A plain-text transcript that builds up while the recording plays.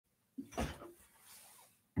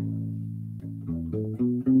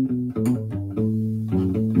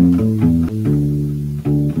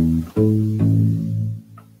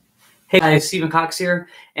Hey guys, Stephen Cox here,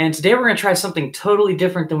 and today we're going to try something totally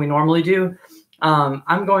different than we normally do.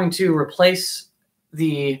 I'm going to replace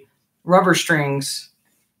the rubber strings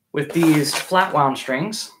with these flatwound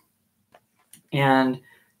strings and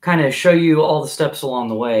kind of show you all the steps along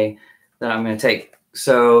the way that I'm going to take.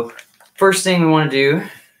 So first thing we want to do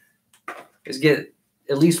is get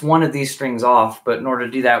at least one of these strings off, but in order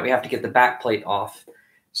to do that we have to get the back plate off.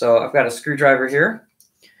 So I've got a screwdriver here.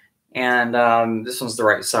 And this one's the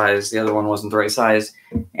right size. The other one wasn't the right size.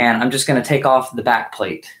 And I'm just going to take off the back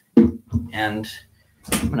plate. And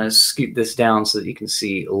I'm going to scoot this down so that you can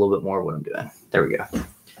see a little bit more of what I'm doing. There we go.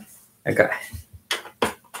 Okay.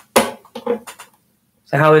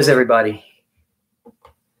 So how is everybody?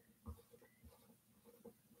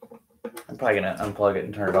 I'm probably going to unplug it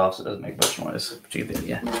and turn it off so it doesn't make much noise. But you get the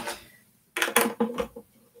idea.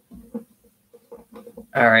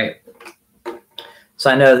 All right. So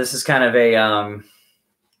I know this is kind of a,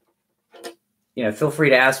 feel free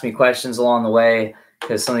to ask me questions along the way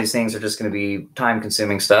because some of these things are just going to be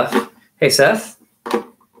time-consuming stuff. Hey, Seth. I'm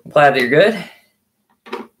glad that you're good.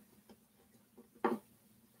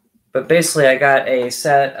 But basically, I got a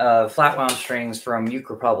set of Flatwound strings from Uke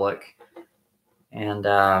Republic, and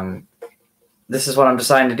this is what I'm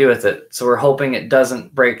deciding to do with it. So we're hoping it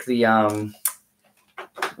doesn't break the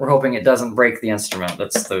instrument.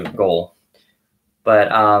 That's the goal.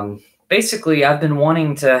 But basically, I've been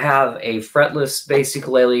wanting to have a fretless bass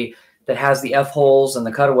ukulele that has the F holes and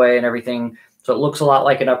the cutaway and everything, so it looks a lot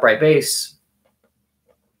like an upright bass.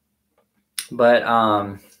 But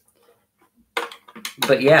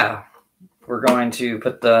yeah, we're going to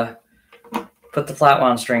put the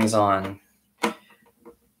flatwound strings on.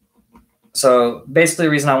 So basically,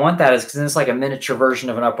 the reason I want that is because it's like a miniature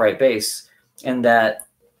version of an upright bass, in that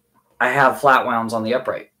I have flatwounds on the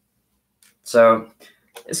upright. So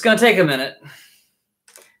it's going to take a minute.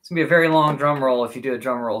 It's going to be a very long drum roll if you do a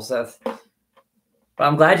drum roll, Seth. But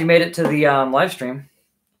I'm glad you made it to the live stream.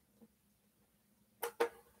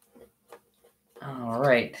 All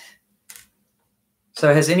right.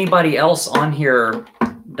 So has anybody else on here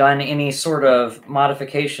done any sort of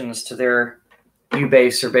modifications to their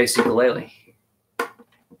U-bass or bass ukulele?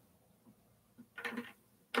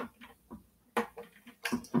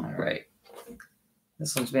 All right.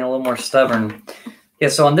 This one's being a little more stubborn. Yeah,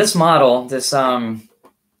 so on this model, this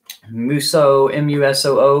Muso,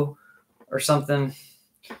 M-U-S-O-O or something,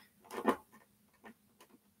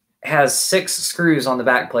 has 6 screws on the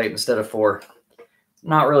back plate instead of 4.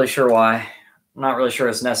 Not really sure why. I'm not really sure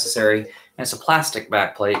it's necessary. And it's a plastic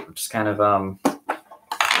back plate, which is kind of, I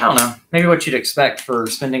don't know, maybe what you'd expect for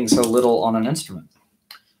spending so little on an instrument.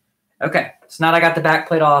 Okay, so now that I got the back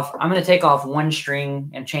plate off, I'm going to take off one string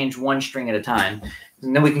and change one string at a time.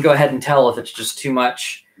 And then we can go ahead and tell if it's just too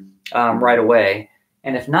much right away.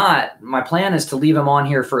 And if not, my plan is to leave them on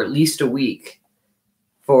here for at least a week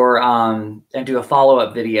for and do a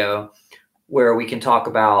follow-up video where we can talk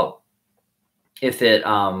about if it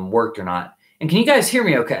worked or not. And can you guys hear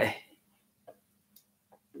me okay?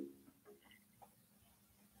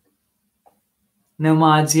 No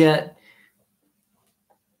mods yet?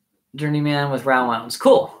 Journeyman with round wounds.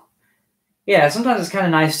 Cool. Yeah, sometimes it's kind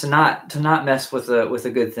of nice to not mess with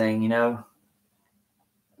a good thing, you know.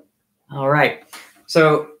 All right.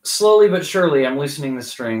 So slowly but surely, I'm loosening the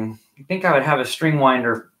string. I think I would have a string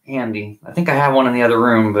winder handy. I think I have one in the other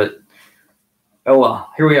room, but oh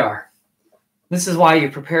well. Here we are. This is why you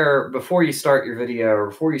prepare before you start your video or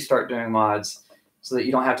before you start doing mods, so that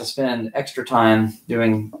you don't have to spend extra time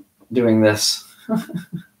doing this.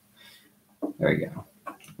 There we go.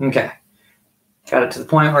 Okay. Got it to the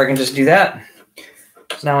point where I can just do that.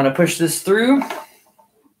 So now I'm going to push this through.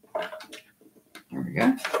 There we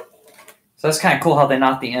go. So that's kind of cool how they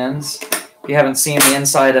knot the ends. If you haven't seen the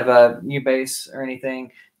inside of a U-bass or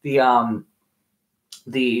anything, the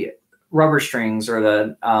rubber strings, or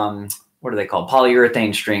the what are they called?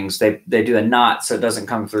 Polyurethane strings. They do a knot so it doesn't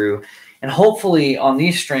come through. And hopefully on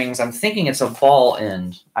these strings, I'm thinking it's a ball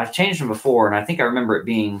end. I've changed them before, and I think I remember it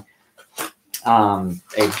being a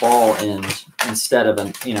ball end instead of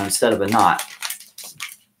a knot.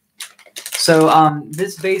 So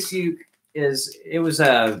this bass uke was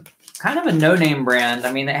a kind of a no-name brand.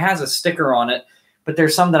 I mean, it has a sticker on it, but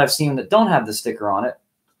there's some that I've seen that don't have the sticker on it.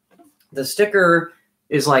 The sticker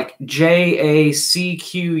is like JACQUES,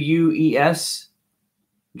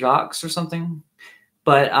 Jocks or something.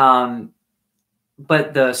 But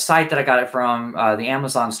the site that I got it from, the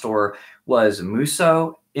Amazon store, was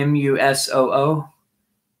Muso, M-U-S-O-O.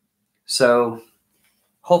 So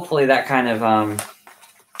hopefully that kind of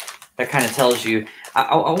tells you.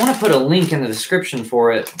 I want to put a link in the description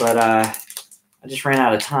for it, but I just ran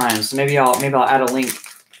out of time, so maybe I'll add a link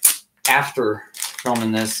after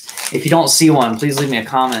filming this. If you don't see one, please leave me a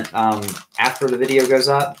comment after the video goes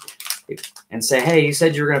up and say, hey, you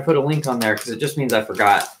said you were going to put a link on there, because it just means I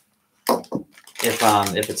forgot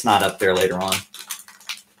if it's not up there later on.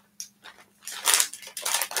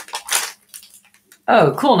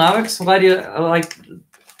 Oh, cool, Novix.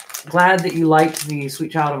 Glad that you liked the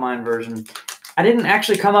Sweet Child of Mine version. I didn't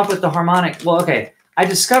actually come up with the harmonic. Well, okay. I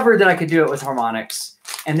discovered that I could do it with harmonics,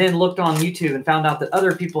 and then looked on YouTube and found out that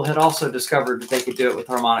other people had also discovered that they could do it with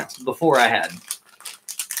harmonics before I had.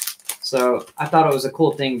 So I thought it was a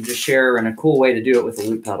cool thing to share and a cool way to do it with a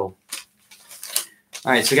loop pedal.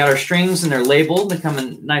 All right, so we got our strings, and they're labeled. They come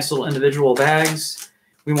in nice little individual bags.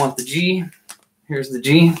 We want the G. Here's the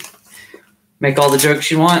G. Make all the jokes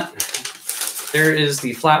you want. There is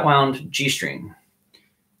the flat-wound G string.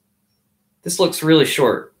 This looks really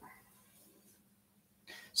short.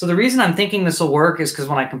 So the reason I'm thinking this will work is because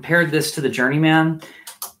when I compared this to the Journeyman,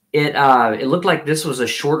 it looked like this was a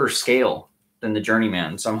shorter scale than the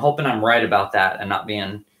Journeyman. So I'm hoping I'm right about that and not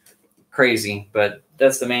being crazy. But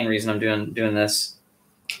that's the main reason I'm doing this.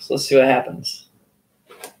 So let's see what happens.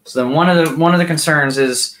 So then one of the concerns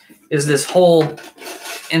is this hole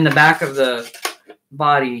in the back of the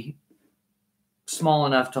body small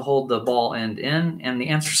enough to hold the ball end in? And the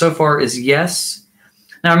answer so far is yes.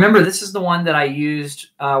 Now remember, this is the one that I used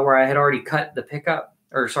where I had already cut the pickup,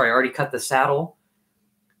 or sorry, I already cut the saddle.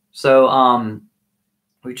 So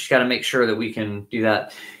we just got to make sure that we can do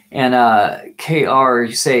that. And KR,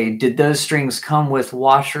 you say, did those strings come with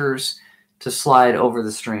washers to slide over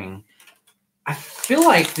the string? I feel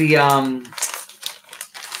like the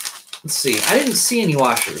let's see. I didn't see any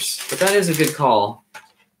washers, but that is a good call.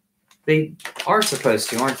 They are supposed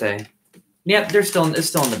to, aren't they? Yep, it's still in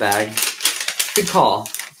the bag. Good call.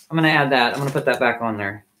 I'm going to add that. I'm going to put that back on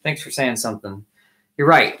there. Thanks for saying something. You're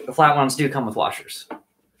right. The flat ones do come with washers.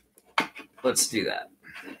 Let's do that.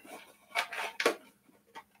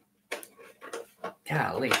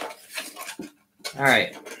 Golly. All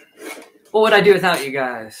right. What would I do without you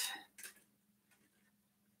guys?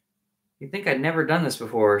 You'd think I'd never done this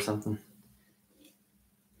before or something.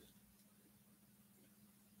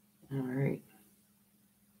 All right.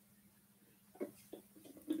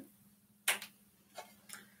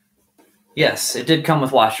 Yes, it did come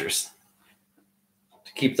with washers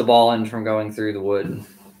to keep the ball end from going through the wood.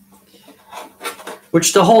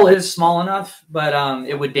 Which the hole is small enough, but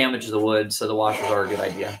it would damage the wood, so the washers are a good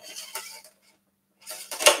idea.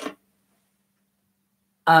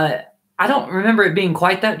 I don't remember it being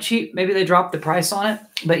quite that cheap. Maybe they dropped the price on it.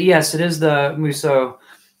 But yes, it is the Muso,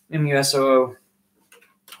 M-U-S-O-O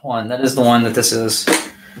one. That is the one that this is.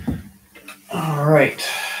 All right.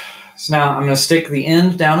 So now I'm going to stick the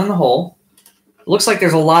end down in the hole. It looks like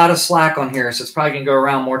there's a lot of slack on here, so it's probably going to go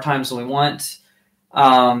around more times than we want.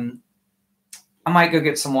 I might go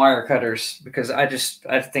get some wire cutters because I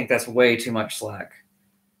think that's way too much slack.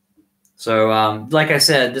 So like I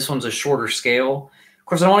said, this one's a shorter scale. Of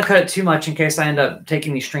course, I don't want to cut it too much in case I end up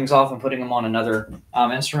taking these strings off and putting them on another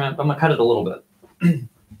instrument, but I'm going to cut it a little bit.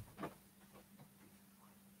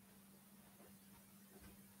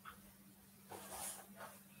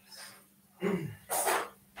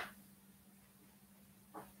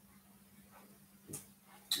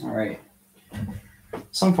 All right. At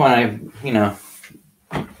some point,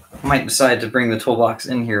 I might decide to bring the toolbox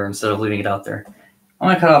in here instead of leaving it out there. I'm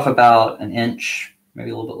going to cut off about an inch, maybe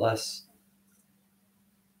a little bit less.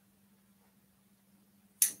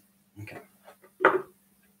 Okay.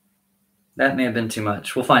 That may have been too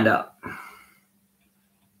much. We'll find out.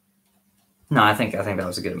 No, I think that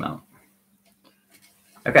was a good amount.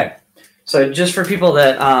 Okay. So just for people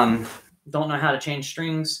that don't know how to change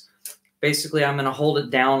strings, basically I'm going to hold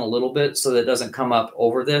it down a little bit so that it doesn't come up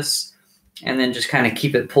over this, and then just kind of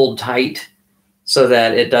keep it pulled tight so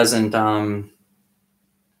that it doesn't come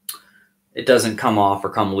off or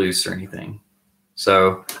come loose or anything.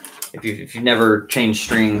 So if you've never changed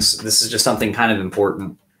strings, this is just something kind of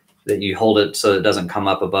important, that you hold it so it doesn't come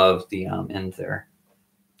up above the end there.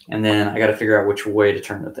 And then I got to figure out which way to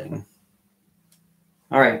turn the thing.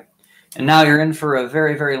 All right. And now you're in for a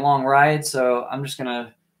very, very long ride. So I'm just going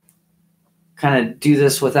to kind of do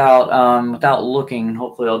this without looking.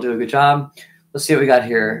 Hopefully I'll do a good job. Let's see what we got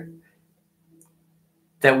here.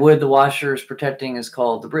 That wood the washer is protecting is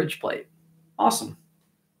called the bridge plate. Awesome.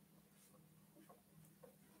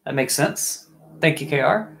 That makes sense. Thank you,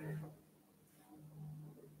 KR.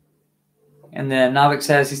 And then Navik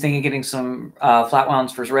says he's thinking of getting some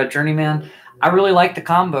flatwounds for his red Journeyman. I really like the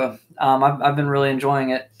combo. I've been really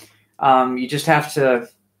enjoying it. You just have to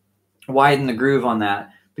widen the groove on that.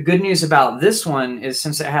 The good news about this one is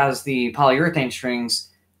since it has the polyurethane strings,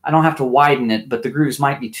 I don't have to widen it, but the grooves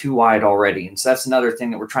might be too wide already. And so that's another thing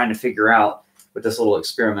that we're trying to figure out with this little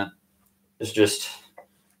experiment. Is just,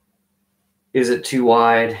 is it too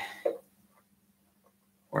wide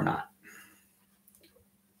or not?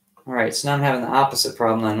 All right, so now I'm having the opposite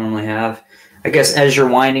problem I normally have. I guess as you're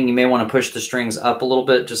winding, you may want to push the strings up a little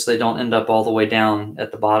bit just so they don't end up all the way down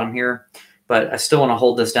at the bottom here. But I still want to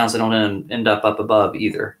hold this down so they don't end up above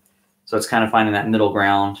either. So it's kind of finding that middle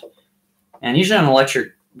ground. And usually on an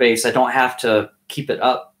electric bass, I don't have to keep it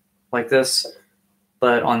up like this.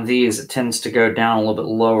 But on these, it tends to go down a little bit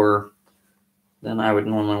lower than I would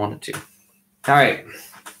normally want it to. All right.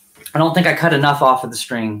 I don't think I cut enough off of the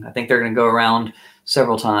string. I think they're going to go around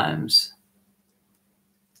several times.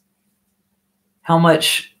 How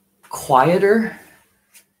much quieter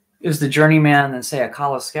is the Journeyman than, say, a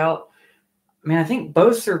Kala Scout? I mean, I think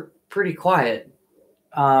both are pretty quiet.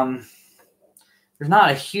 There's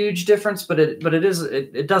not a huge difference, but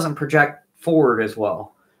it doesn't project forward as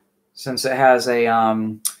well, since it has a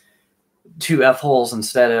 2 F holes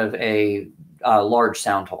instead of a large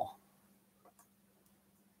sound hole.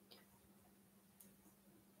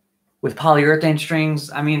 With polyurethane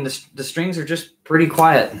strings, I mean, the strings are just pretty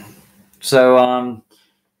quiet. So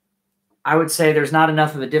I would say there's not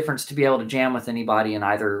enough of a difference to be able to jam with anybody in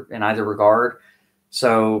either regard.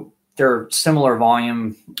 So they're similar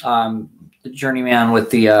volume. The Journeyman with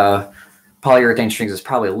the polyurethane strings is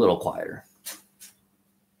probably a little quieter.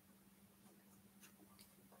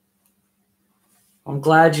 I'm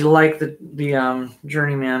glad you like the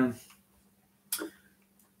Journeyman.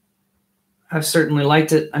 I've certainly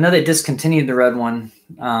liked it. I know they discontinued the red one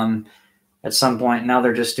at some point. Now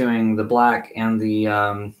they're just doing the black and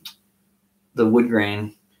the wood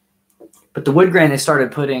grain. But the wood grain, they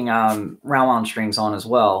started putting round strings on as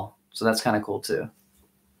well. So that's kind of cool too.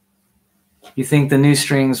 You think the new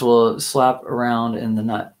strings will slap around in the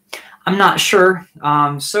nut? I'm not sure.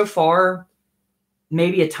 So far,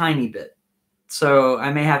 maybe a tiny bit. So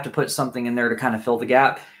I may have to put something in there to kind of fill the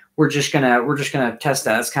gap. We're just gonna test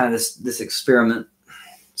that. It's kind of this experiment.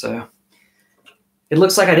 So it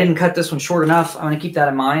looks like I didn't cut this one short enough. I'm gonna keep that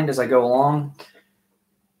in mind as I go along.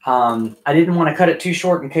 I didn't want to cut it too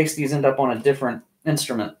short in case these end up on a different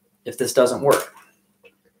instrument if this doesn't work.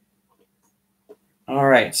 All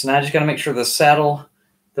right, so now I just got to make sure the saddle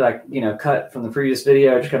that I cut from the previous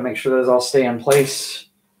video, I just got to make sure those all stay in place.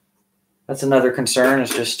 That's another concern, is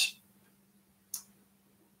just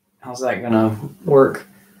how's that going to work?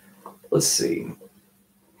 Let's see.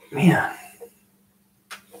 Man.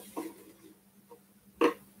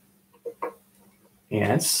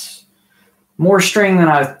 Yeah, it's more string than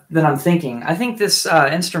I'm thinking. I think this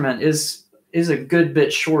instrument is a good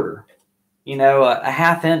bit shorter. You know, a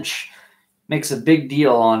 ½ inch makes a big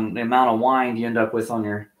deal on the amount of wind you end up with on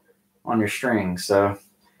your strings. So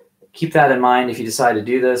keep that in mind if you decide to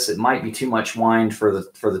do this. It might be too much wind for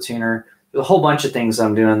the tuner. There's a whole bunch of things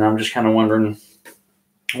I'm doing that I'm just kind of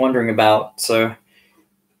wondering about. So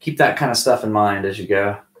keep that kind of stuff in mind as you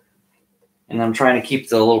go. And I'm trying to keep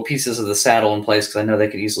the little pieces of the saddle in place because I know they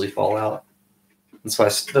could easily fall out. That's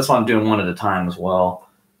why I'm doing one at a time as well,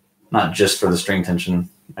 not just for the string tension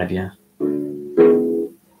idea.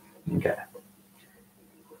 Okay.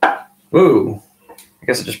 Whoa. I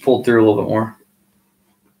guess it just pulled through a little bit more.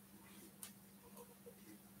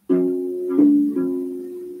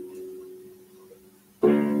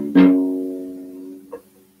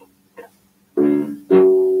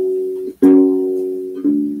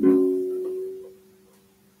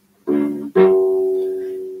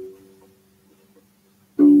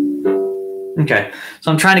 Okay,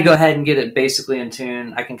 so I'm trying to go ahead and get it basically in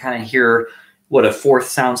tune. I can kind of hear what a fourth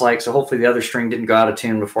sounds like, so hopefully the other string didn't go out of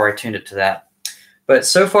tune before I tuned it to that. But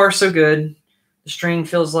so far, so good. The string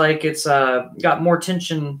feels like it's got more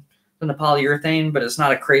tension than the polyurethane, but it's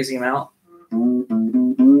not a crazy amount.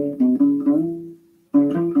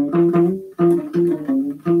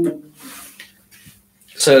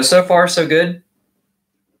 So far, so good.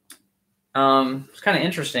 It's kind of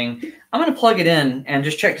interesting. I'm going to plug it in and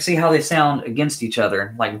just check to see how they sound against each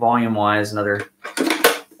other, like volume-wise and other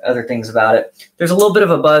things about it. There's a little bit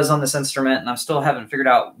of a buzz on this instrument, and I still haven't figured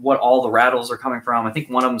out what all the rattles are coming from. I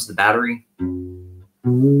think one of them is the battery.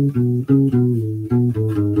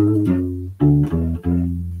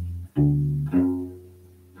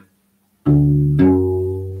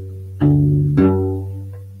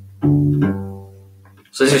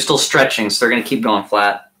 So these are still stretching, so they're going to keep going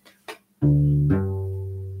flat.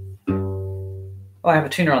 Oh, I have a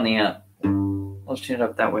tuner on the amp. Let's tune it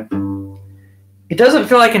up that way. It doesn't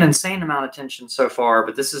feel like an insane amount of tension so far,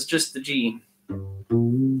 but this is just the G.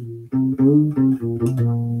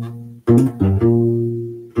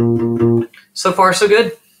 So far, so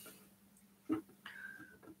good.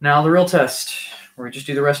 Now the real test, where we just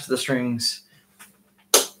do the rest of the strings.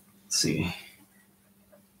 Let's see.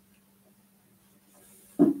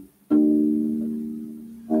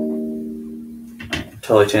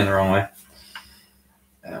 Totally tuned the wrong way.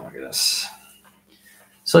 Oh my goodness.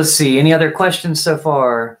 So let's see. Any other questions so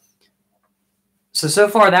far? So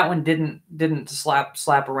far that one didn't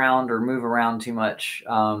slap around or move around too much,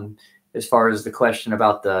 as far as the question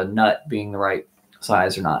about the nut being the right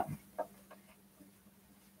size or not.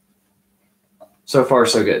 So far,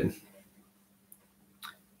 so good.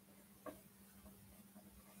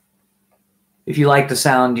 If you like the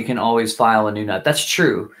sound, you can always file a new nut. That's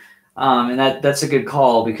true. And that's a good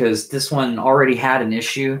call, because this one already had an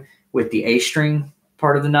issue with the A string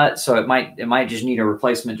part of the nut. So it might just need a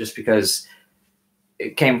replacement, just because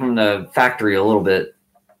it came from the factory a little bit,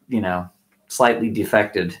 slightly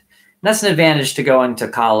defected. And that's an advantage to going to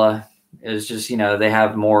Galli, is just, they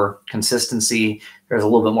have more consistency. There's a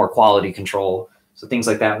little bit more quality control. So things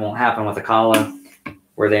like that won't happen with a Galli,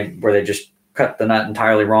 where they just cut the nut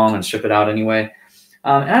entirely wrong and ship it out anyway.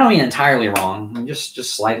 And I don't mean entirely wrong. I mean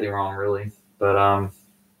just slightly wrong, really. But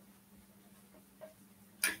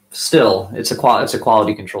still, it's a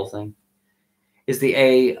quality control thing. Is the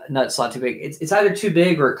A nut slot too big? It's either too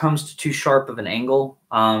big or it comes to too sharp of an angle.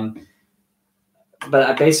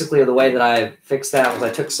 But basically, the way that I fixed that was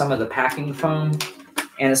I took some of the packing foam,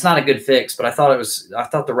 and it's not a good fix, but I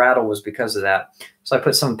thought the rattle was because of that. So I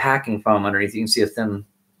put some packing foam underneath. You can see a thin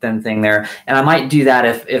thing there. And I might do that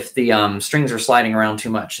if the strings are sliding around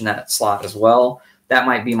too much in that slot as well. That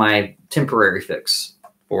might be my temporary fix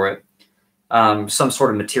for it. Some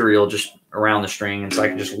sort of material just around the string, and so I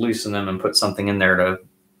can just loosen them and put something in there to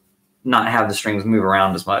not have the strings move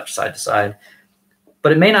around as much side to side.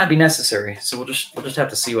 But it may not be necessary, so we'll just have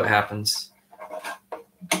to see what happens.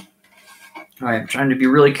 All right, I'm trying to be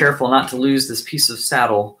really careful not to lose this piece of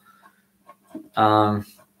saddle,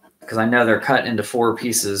 because I know they're cut into 4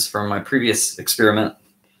 pieces from my previous experiment.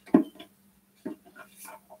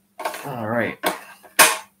 All right,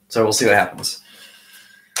 so we'll see what happens.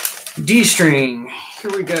 D string,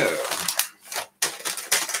 here we go.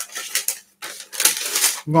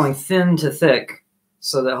 I'm going thin to thick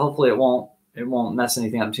so that hopefully it won't mess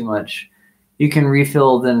anything up too much. You can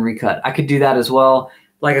refill, then recut. I could do that as well.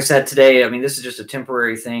 Like I said today, I mean, this is just a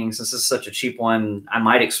temporary thing. Since this is such a cheap one, I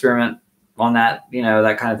might experiment on that,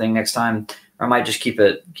 that kind of thing next time. Or I might just keep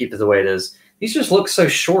it the way it is. These just look so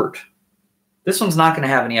short. This one's not going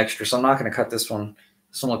to have any extra, so I'm not going to cut this one.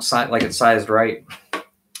 This one looks like it's sized right.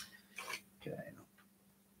 Okay.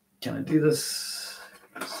 Can I do this?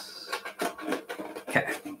 Okay.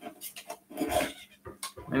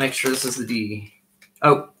 Let me make sure this is the D.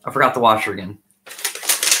 Oh, I forgot the washer again.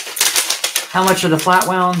 How much are the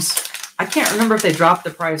Flatwounds? I can't remember if they dropped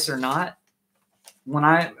the price or not. When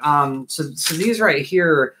I so these right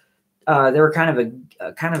here, they were kind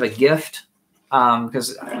of a gift,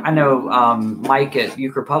 because I know Mike at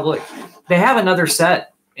Uke Republic, they have another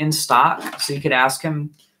set in stock, so you could ask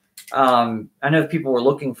him. I know people were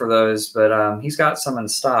looking for those, but he's got some in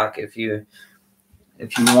stock. If you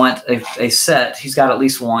want a set, he's got at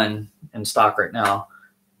least one in stock right now.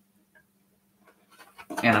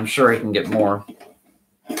 And I'm sure he can get more.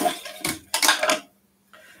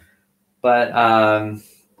 But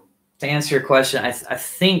to answer your question, I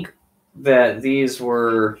think that these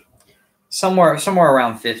were somewhere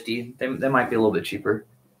around 50. They might be a little bit cheaper.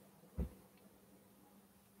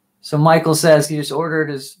 So Michael says he just ordered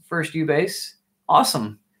his first U bass.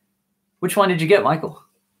 Awesome. Which one did you get, Michael?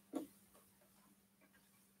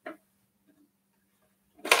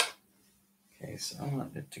 Okay, so I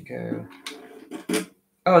want it to go.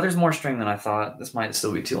 Oh, there's more string than I thought. This might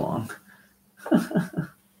still be too long.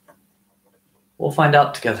 We'll find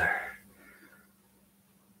out together.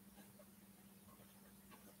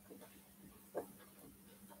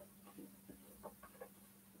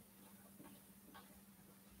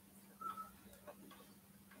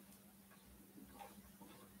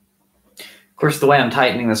 Of course, the way I'm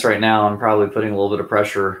tightening this right now, I'm probably putting a little bit of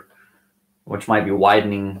pressure, which might be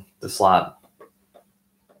widening the slot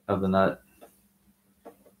of the nut,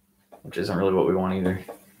 which isn't really what we want either.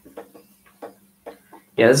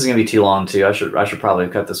 Yeah, this is gonna be too long too. I should probably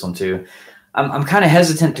cut this one too. I'm kind of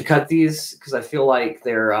hesitant to cut these because I feel like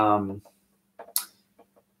they're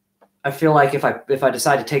I feel like if I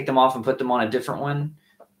decide to take them off and put them on a different one,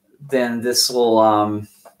 then this will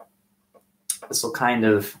kind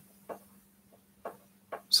of,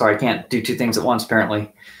 sorry, I can't do 2 things at once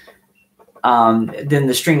apparently. Then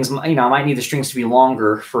the strings, I might need the strings to be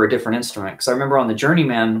longer for a different instrument. Because I remember on the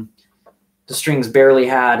Journeyman, the strings barely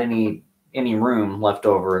had any any room left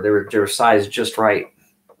over. They were sized just right.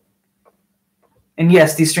 And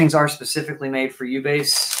yes, these strings are specifically made for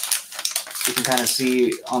U-bass. You can kind of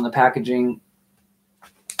see on the packaging,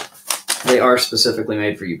 they are specifically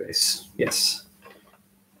made for U-bass. Yes.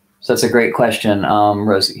 So that's a great question,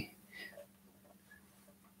 Rosie.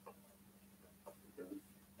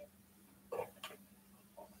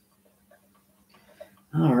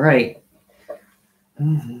 All right.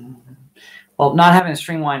 Well, not having a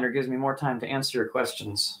string winder gives me more time to answer your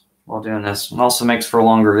questions while doing this. It also makes for a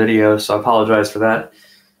longer video, so I apologize for that.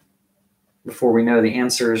 Before we know the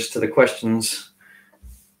answers to the questions.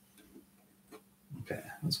 Okay,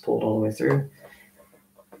 let's pull it all the way through.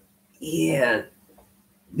 Yeah,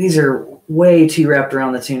 these are way too wrapped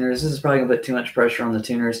around the tuners. This is probably going to put too much pressure on the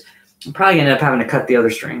tuners. I'm probably going to end up having to cut the other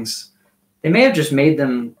strings. They may have just made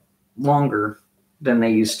them longer than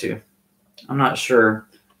they used to. I'm not sure.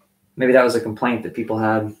 Maybe that was a complaint that people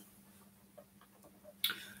had.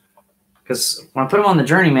 Because when I put them on the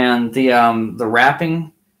Journeyman, the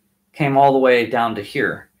wrapping came all the way down to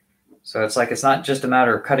here. So it's like it's not just a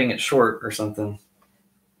matter of cutting it short or something.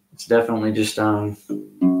 It's definitely just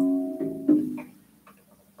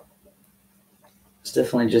it's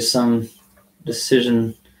definitely just some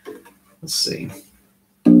decision. Let's see.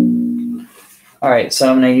 All right, so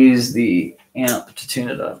I'm going to use the amp to tune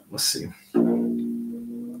it up. Let's see.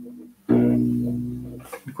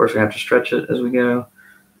 Of course, we have to stretch it as we go.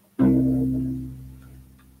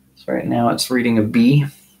 So right now it's reading a B.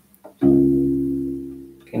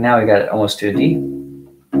 Okay, now we got it almost to a D.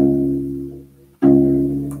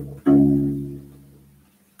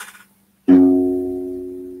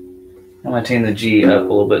 I'm going to tune the G up a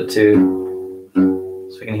little bit too,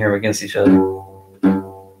 so we can hear them against each other.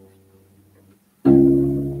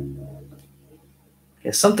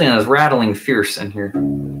 Yeah, something is rattling fierce in here.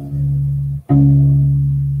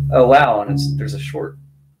 Oh wow, and there's a short.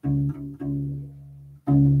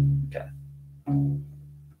 Okay.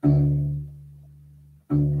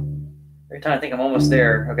 Every time I think I'm almost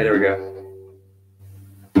there. Okay, there we go.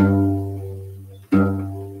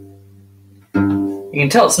 You can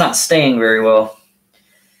tell it's not staying very well.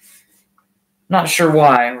 Not sure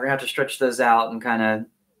why. We're gonna have to stretch those out and kind of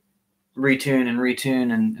retune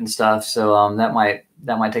and stuff. So that might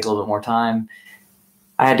take a little bit more time.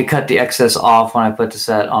 I had to cut the excess off when I put the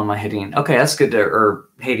set on my Hadean. Okay, that's good to, or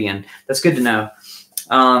Hadean. That's good to know.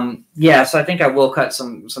 Yeah, so I think I will cut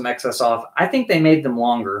some excess off. I think they made them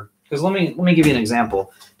longer because let me give you an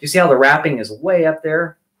example. Do you see how the wrapping is way up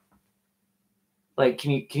there? Like,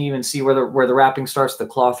 can you even see where the wrapping starts? The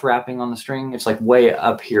cloth wrapping on the string. It's like way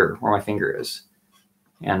up here where my finger is,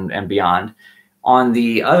 and beyond. On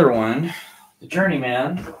the other one, the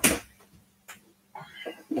Journeyman.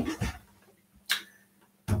 Do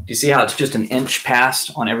you see how it's just an inch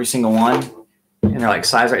past on every single one? And they're like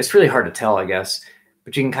size right. It's really hard to tell, I guess.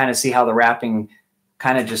 But you can kind of see how the wrapping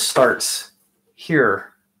kind of just starts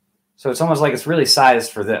here. So it's almost like it's really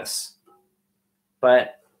sized for this.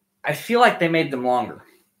 But I feel like they made them longer.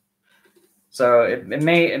 So it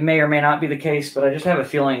may or may not be the case, but I just have a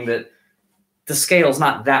feeling that the scale's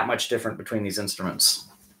not that much different between these instruments.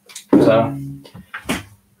 So,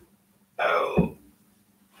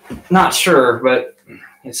 not sure, but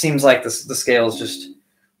it seems like the scale is just,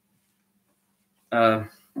 the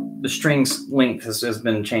string's length has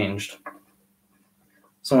been changed.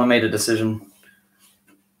 Someone made a decision.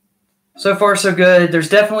 So far, so good. There's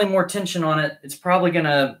definitely more tension on it. It's probably going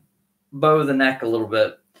to bow the neck a little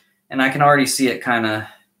bit. And I can already see it kind of,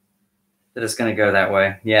 that it's going to go that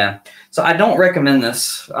way. Yeah. So I don't recommend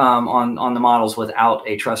this on the models without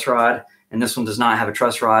a truss rod. And this one does not have a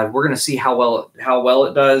truss rod. We're going to see how well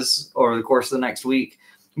it does over the course of the next week,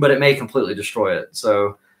 but it may completely destroy it.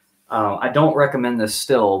 So I don't recommend this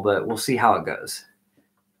still, but we'll see how it goes.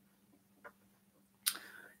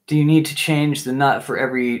 Do you need to change the nut for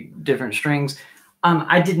every different strings?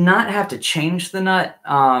 I did not have to change the nut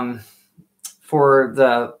for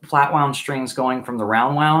the flatwound strings going from the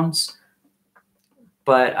round wounds,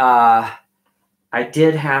 but I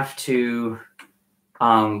did have to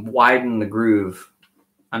widen the groove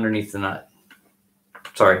underneath the nut.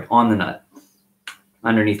 Sorry, on the nut,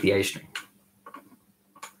 underneath the A string.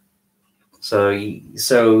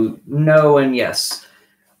 So no and yes.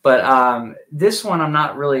 But this one, I'm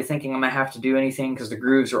not really thinking I'm going to have to do anything because the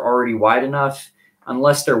grooves are already wide enough.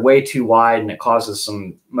 Unless they're way too wide and it causes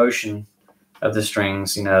some motion of the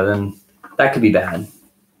strings, you know, then that could be bad.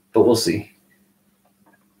 But we'll see.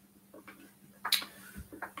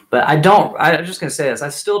 But I'm just going to say this. I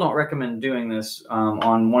still don't recommend doing this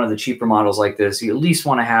on one of the cheaper models like this. You at least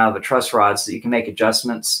want to have a truss rod so that you can make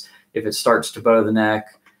adjustments if it starts to bow the neck.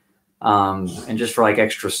 and just for like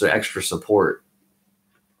extra support.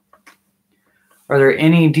 Are there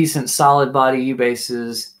any decent solid body U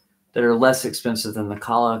basses that are less expensive than the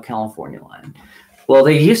California line? Well,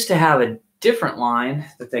 they used to have a different line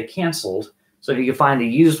that they canceled. So if you could find a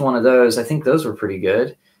used one of those, I think those were pretty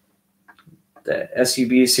good. The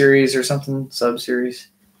SUB series or something, sub series.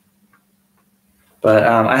 But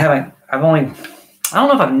I don't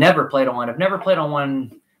know if I've never played on one. I've never played on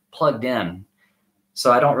one plugged in.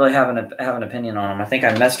 So I don't really have an opinion on them. I think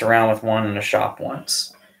I messed around with one in a shop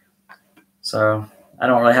once. So I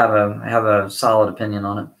don't really have a solid opinion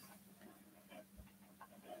on it.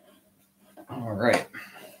 All right.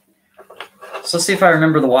 So let's see if I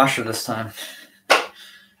remember the washer this time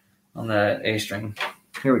on the A string.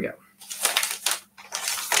 Here we go.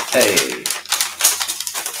 Hey.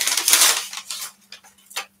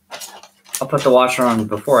 I'll put the washer on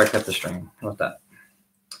before I cut the string. How about that?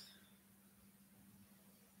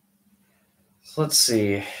 So let's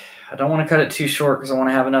see. I don't want to cut it too short because I want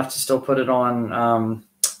to have enough to still put it on.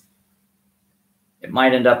 It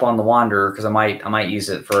might end up on the Wanderer because I might use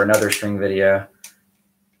it for another string video.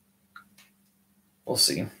 We'll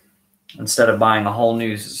see. Instead of buying a whole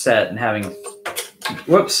new set and having,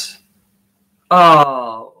 whoops.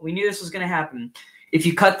 Oh, we knew this was going to happen. If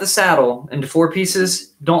you cut the saddle into 4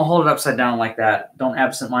 pieces, don't hold it upside down like that. Don't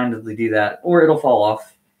absent-mindedly do that, or it'll fall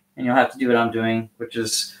off, and you'll have to do what I'm doing, which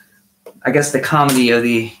is, I guess, the comedy of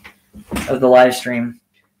the live stream.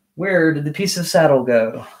 Where did the piece of saddle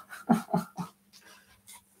go?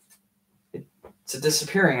 It's a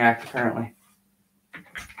disappearing act, apparently.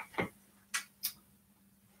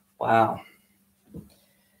 Wow.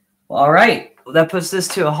 Well, all right. Well, that puts this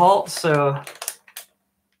to a halt, so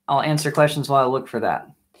I'll answer questions while I look for that.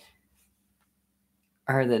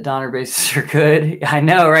 I heard that Donner basses are good. I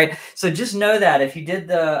know, right? So just know that if you did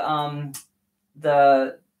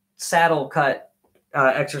the saddle cut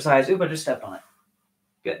exercise, oop, I just stepped on it.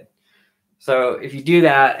 Good. So if you do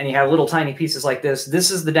that and you have little tiny pieces like this,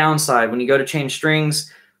 this is the downside. When you go to change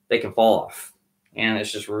strings, they can fall off. And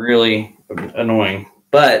it's just really annoying.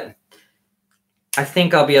 But I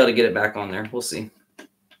think I'll be able to get it back on there. We'll see.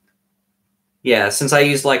 Yeah, since I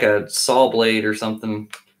used like a saw blade or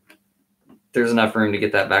something, there's enough room to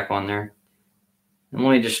get that back on there. And I'm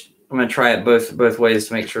going to try it both ways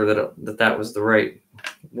to make sure that that was the right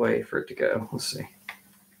way for it to go. Let's see.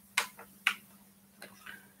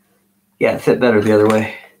 Yeah, it fit better the other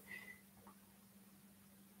way.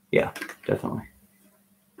 Yeah, definitely.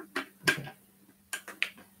 Okay.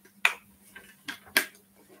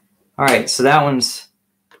 All right, so that's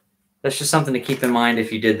just something to keep in mind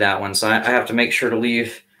if you did that one. So I have to make sure to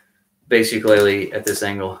leave bass ukulele at this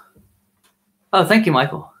angle. Oh, thank you,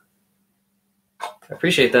 Michael. I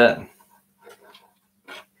appreciate that.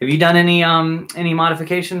 Have you done any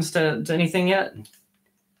modifications to anything yet?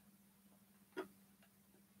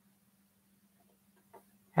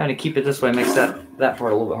 Having to keep it this way makes that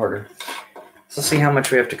part a little bit harder. So let's see how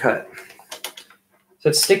much we have to cut. So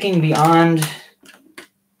it's sticking beyond.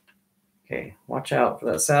 Okay, watch out for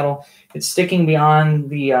that saddle. It's sticking beyond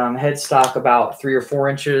the headstock about 3 or 4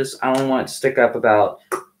 inches. I only want it to stick up about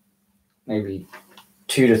maybe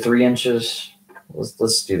 2 to 3 inches.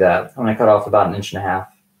 Let's do that. I'm going to cut off about 1.5 inches.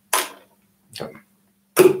 Okay.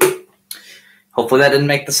 Hopefully that didn't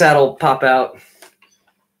make the saddle pop out.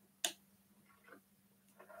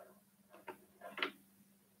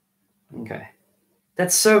 Okay.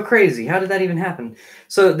 That's so crazy. How did that even happen?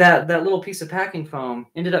 So that little piece of packing foam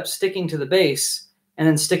ended up sticking to the bass and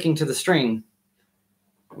then sticking to the string.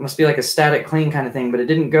 It must be like a static clean kind of thing, but it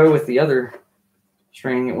didn't go with the other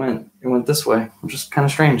string. It went this way, which is kind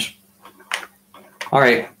of strange. All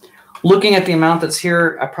right. Looking at the amount that's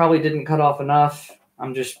here, I probably didn't cut off enough.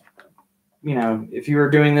 I'm just, if you were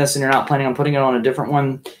doing this and you're not planning on putting it on a different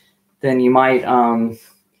one, then you might not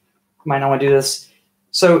want to do this.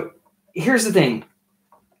 So here's the thing.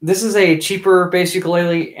 This is a cheaper bass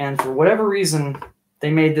ukulele, and for whatever reason, they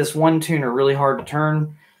made this one tuner really hard to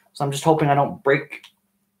turn. So I'm just hoping I don't break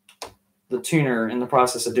the tuner in the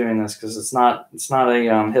process of doing this, because it's not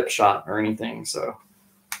a hip shot or anything. So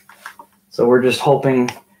we're just hoping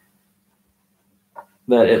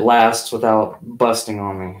that it lasts without busting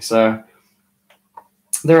on me. So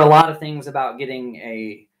there are a lot of things about getting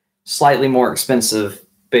a slightly more expensive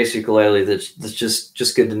bass ukulele that's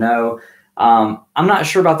just good to know. I'm not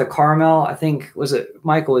sure about the caramel. I think, was it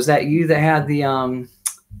Michael? Was that you that had the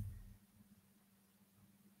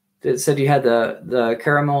that said you had the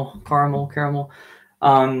caramel?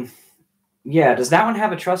 Yeah. Does that one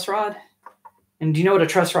have a truss rod? And do you know what a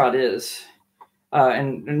truss rod is?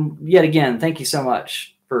 And yet again, thank you so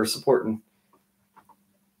much for supporting.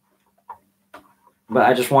 but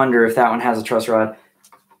I just wonder if that one has a truss rod.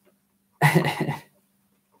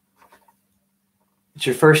 It's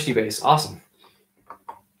your first U-bass. Awesome.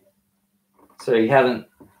 So you haven't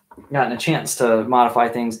gotten a chance to modify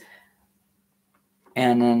things.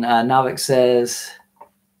 And then Navik says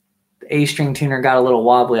the A-string tuner got a little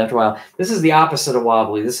wobbly after a while. This is the opposite of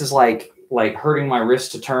wobbly. This is like hurting my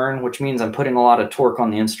wrist to turn, which means I'm putting a lot of torque on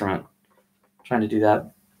the instrument. I'm trying to do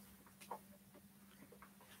that.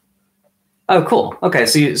 Oh, cool. Okay,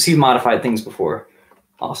 so you've modified things before.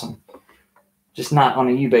 Awesome. Just not on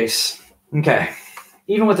a U-bass. Okay.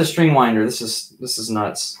 Even with a string winder, this is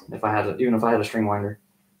nuts. Even if I had a string winder,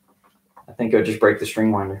 I think it would just break the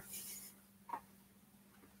string winder.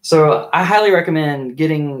 So I highly recommend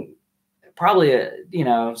getting probably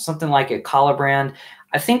something like a Galli brand.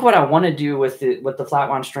 I think what I want to do with the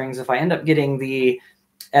Flatwound strings, if I end up getting the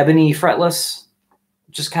ebony fretless,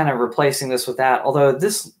 just kind of replacing this with that. Although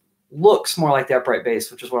this looks more like the upright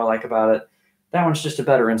bass, which is what I like about it. That one's just a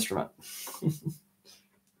better instrument.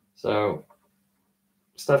 So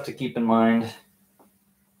stuff to keep in mind.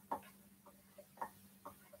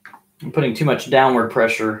 I'm putting too much downward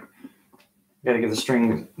pressure. Got to give the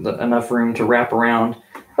string enough room to wrap around.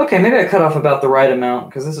 Okay, maybe I cut off about the right amount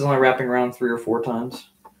because this is only wrapping around 3 or 4 times.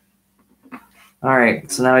 All right,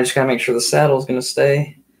 so now I just got to make sure the saddle is going to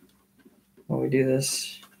stay while we do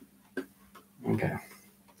this. Okay,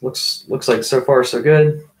 looks like so far so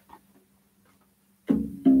good.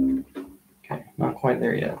 Okay, not quite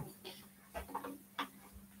there yet.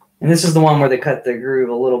 And this is the one where they cut the groove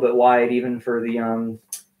a little bit wide, even for the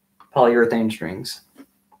polyurethane strings.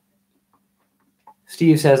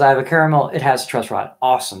 Steve says, I have a caramel. It has a truss rod.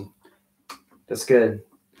 Awesome. That's good.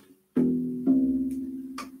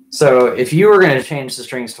 So if you were going to change the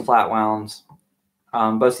strings to flatwounds,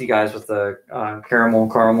 both of you guys with the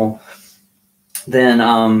caramel, then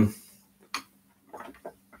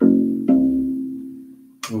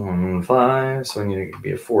 1, 5. So we need to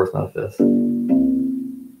be a 4th, not a 5th.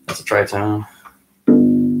 That's a tritone.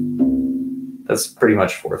 That's pretty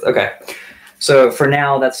much 4th. Okay. So for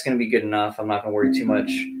now, that's going to be good enough. I'm not going to worry too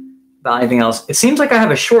much about anything else. It seems like I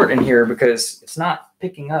have a short in here because it's not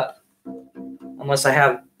picking up unless I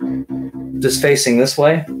have this facing this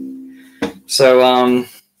way. So,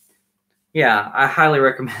 yeah, I highly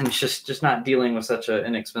recommend just not dealing with such an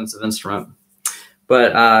inexpensive instrument.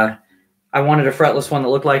 But I wanted a fretless one that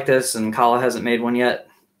looked like this, and Galli hasn't made one yet.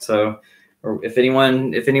 So, or if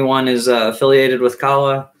anyone is affiliated with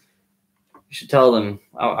Galli, you should tell them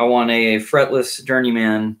I want a fretless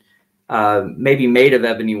journeyman, maybe made of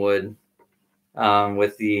ebony wood,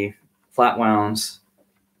 with the flatwounds,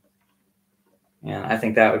 and I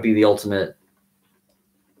think that would be the ultimate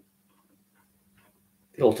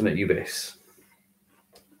U-bass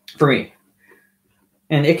for me.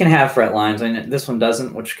 And it can have fret lines. I mean, this one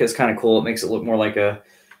doesn't, which is kind of cool. It makes it look more like a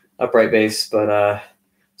upright bass, but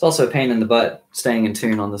it's also a pain in the butt staying in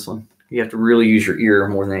tune on this one. You have to really use your ear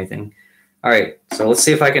more than anything. All right, so let's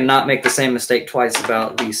see if I can not make the same mistake twice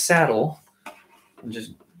about the saddle and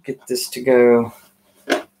just get this to go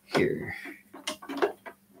here.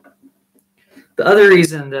 The other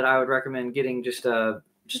reason that I would recommend getting just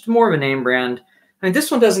more of a name brand, I mean, this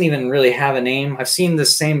one doesn't even really have a name. I've seen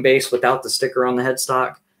this same bass without the sticker on the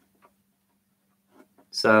headstock.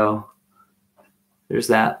 So there's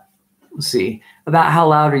that. Let's see. About how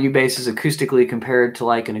loud are U-basses acoustically compared to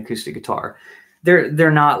like an acoustic guitar? They're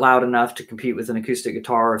not loud enough to compete with an acoustic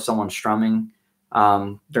guitar if someone's strumming.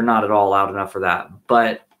 They're not at all loud enough for that.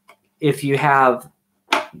 But if you have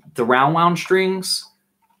the round wound strings,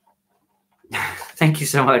 thank you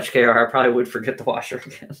so much, KR. I probably would forget the washer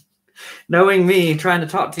again. Knowing me, trying to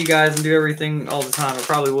talk to you guys and do everything all the time, I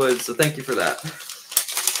probably would. So thank you for that.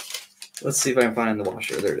 Let's see if I can find the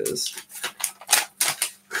washer. There it is.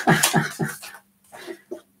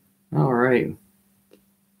 All right.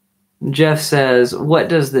 Jeff says, what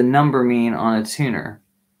does the number mean on a tuner?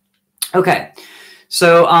 Okay.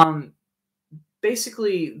 So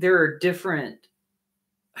basically there are different,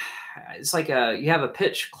 it's like you have a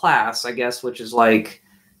pitch class, I guess, which is like,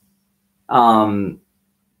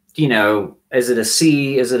 you know, is it a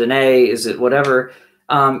C? Is it an A? Is it whatever?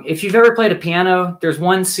 If you've ever played a piano, there's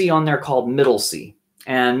one C on there called middle C.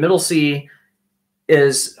 And middle C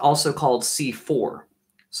is also called C4.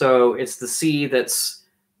 So it's the C that's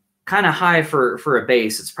kind of high for a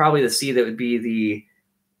bass. It's probably the C that would be the,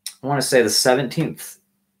 I want to say the 17th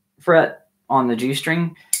fret on the G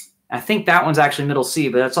string. I think that one's actually middle C,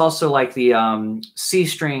 but that's also like the C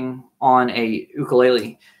string on a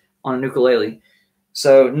ukulele,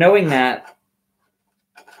 So knowing that,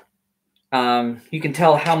 you can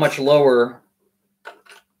tell how much lower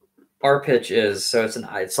our pitch is. So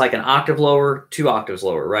it's like an octave lower, 2 octaves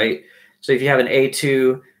lower, right? So if you have an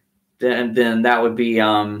A2, then that would be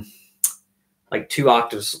like 2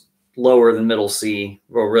 octaves lower than middle C,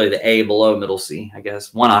 or really the A below middle C, I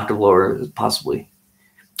guess. 1 octave lower, possibly.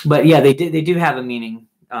 But yeah, they do have a meaning.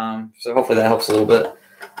 So hopefully that helps a little bit.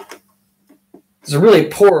 It's a really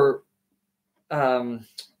poor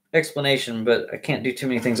explanation, but I can't do too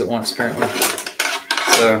many things at once currently.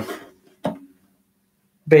 So,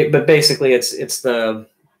 but basically, it's the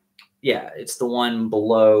one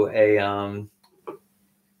below a.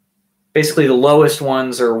 Basically, the lowest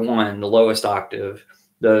ones are 1, the lowest octave.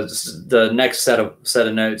 The next set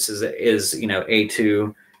of notes is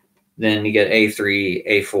A2. Then you get A3,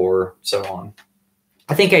 A4, so on.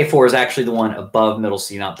 I think A4 is actually the one above middle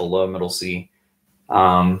C, not below middle C.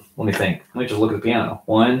 Let me think. Let me just look at the piano.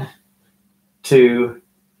 1, 2,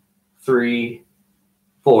 3,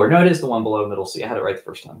 4. No, it is the one below middle C. I had it right the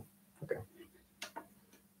first time. Okay.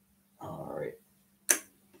 All right.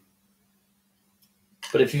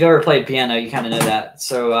 But if you've ever played piano, you kind of know that.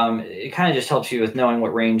 So it kind of just helps you with knowing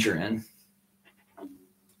what range you're in.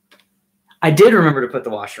 I did remember to put the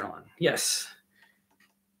washer on. Yes.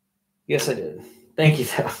 Yes, I did. Thank you,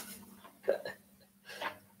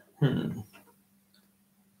 though.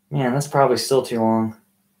 Man, that's probably still too long.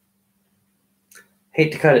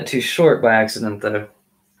 Hate to cut it too short by accident, though.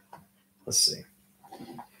 Let's see.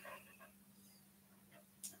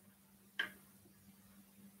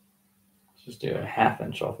 Just do a 1/2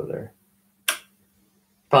 inch off of there.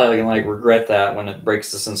 Probably gonna regret that when it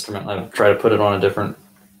breaks this instrument and I try to put it on a different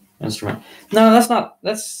instrument. No, that's not.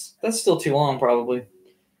 That's still too long, probably.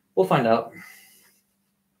 We'll find out.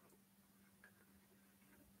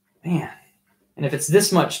 Man. And if it's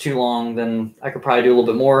this much too long, then I could probably do a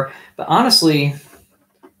little bit more. But honestly,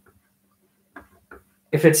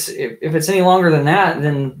 if it's any longer than that,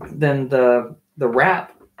 then the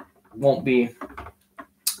wrap won't be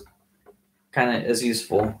kind of as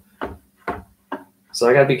useful. So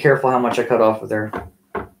I got to be careful how much I cut off of there.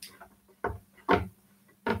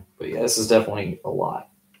 But yeah, this is definitely a lot.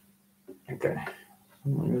 Okay,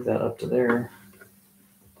 I'm gonna move that up to there.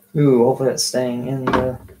 Ooh, hopefully that's staying in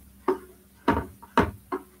the.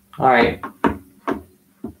 All right.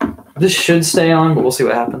 This should stay on, but we'll see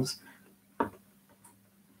what happens.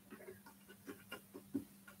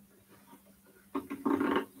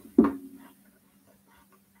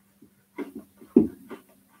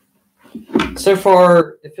 So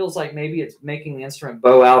far, it feels like maybe it's making the instrument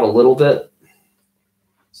bow out a little bit.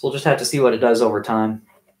 So we'll just have to see what it does over time.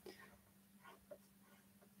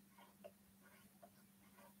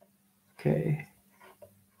 Okay.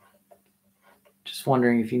 Just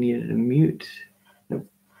wondering if you needed to mute. Nope.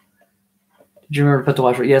 Did you remember to put the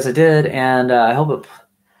washer? Yes, I did. And I hope it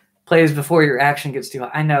plays before your action gets too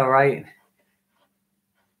high. I know, right?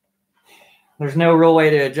 There's no real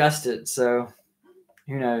way to adjust it, so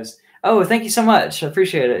who knows? Oh, thank you so much. I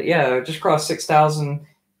appreciate it. Yeah, I just crossed 6,000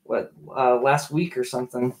 last week or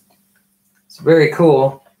something. It's very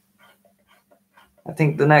cool. I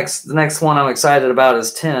think the next one I'm excited about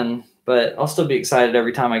is 10, but I'll still be excited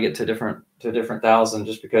every time I get to a different 1,000,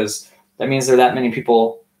 just because that means there are that many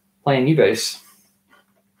people playing U-bass.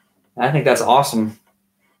 I think that's awesome.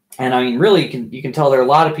 And I mean, really, you can tell there are a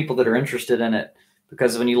lot of people that are interested in it,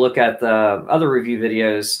 because when you look at the other review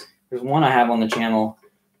videos, there's one I have on the channel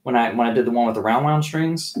when I did the one with the Flatwound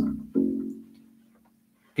Strings.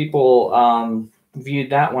 People viewed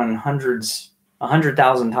that one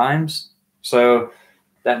 100,000 times. So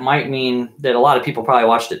that might mean that a lot of people probably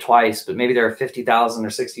watched it twice, but maybe there are 50,000 or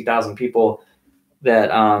 60,000 people that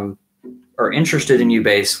are interested in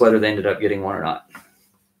U-bass, whether they ended up getting one or not.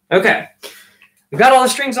 Okay, we've got all the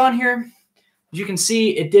strings on here. As you can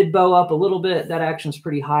see, it did bow up a little bit. That action's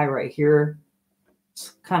pretty high right here.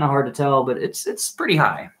 It's kind of hard to tell, but it's pretty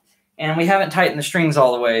high. And we haven't tightened the strings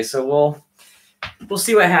all the way, so we'll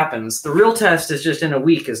see what happens. The real test is just in a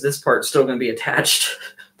week, as this part's still going to be attached.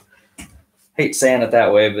 Hate saying it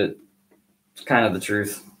that way, but it's kind of the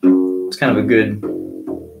truth. It's kind of a good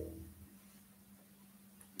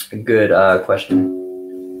question.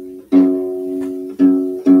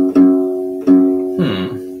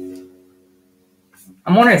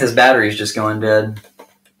 I'm wondering if this battery is just going dead.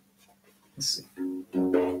 Let's see.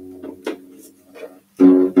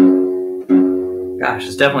 Gosh,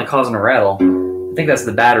 it's definitely causing a rattle. I think that's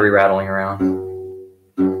the battery rattling around.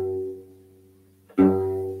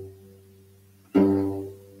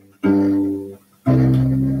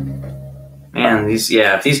 Man,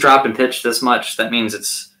 if these drop in pitch this much, that means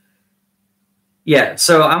it's... Yeah,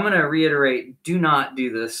 so I'm going to reiterate, do not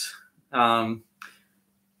do this.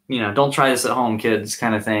 don't try this at home, kids,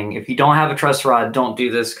 kind of thing. If you don't have a truss rod, don't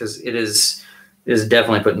do this because it is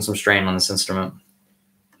definitely putting some strain on this instrument.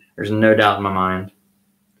 There's no doubt in my mind.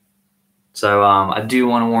 So I do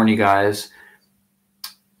want to warn you guys.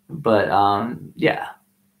 But yeah.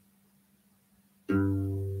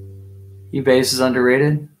 bass is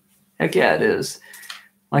underrated? Heck yeah, it is.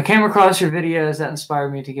 When I came across your videos, that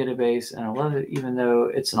inspired me to get a bass, and I love it even though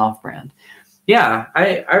it's an off-brand. Yeah,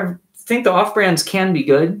 I think the off-brands can be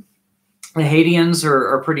good. The Haitians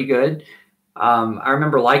are pretty good. I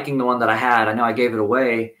remember liking the one that I had. I know I gave it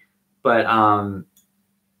away, but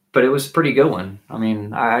it was a pretty good one. I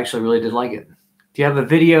mean, I actually really did like it. Do you have a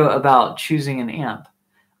video about choosing an amp?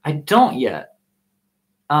 I don't yet.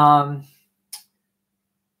 And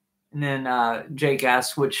then Jake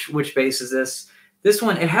asks, which bass is this? This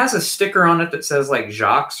one, it has a sticker on it that says like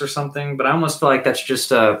Jacques or something, but I almost feel like that's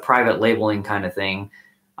just a private labeling kind of thing.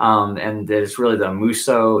 And that it's really the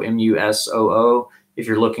Musso, M-U-S-O-O, if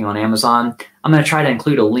you're looking on Amazon. I'm going to try to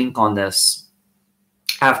include a link on this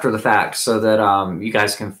after the fact so that you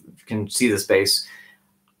guys can see this bass.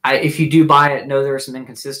 If you do buy it, know there are some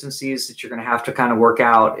inconsistencies that you're going to have to kind of work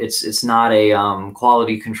out. It's not a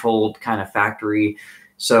quality controlled kind of factory.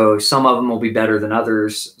 So some of them will be better than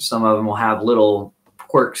others. Some of them will have little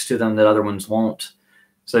quirks to them that other ones won't.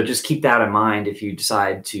 So just keep that in mind if you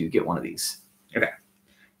decide to get one of these. Okay.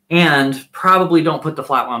 And probably don't put the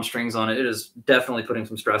Flatwound strings on it. It is definitely putting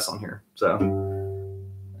some stress on here. So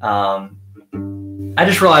I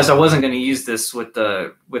just realized I wasn't going to use this with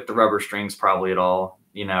the rubber strings probably at all,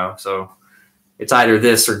 so it's either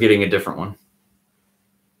this or getting a different one.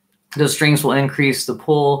 Those strings will increase the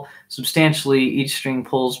pull substantially. Each string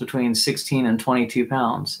pulls between 16 and 22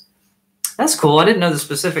 pounds. That's cool. I didn't know the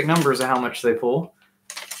specific numbers of how much they pull.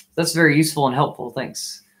 That's very useful and helpful.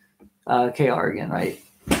 Thanks. KR again, right?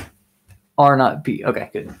 R, not B. Okay,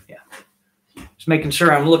 good. Yeah. Just making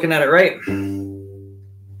sure I'm looking at it right.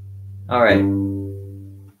 All right.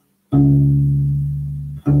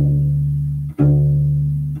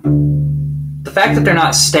 The fact that they're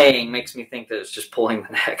not staying makes me think that it's just pulling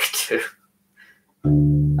the neck too.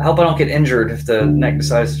 I hope I don't get injured if the neck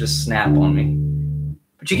decides to just snap on me.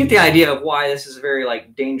 But you get the idea of why this is a very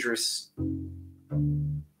dangerous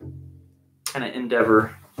kind of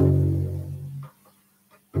endeavor.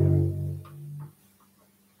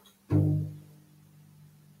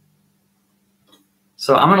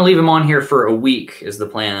 So I'm going to leave them on here for a week is the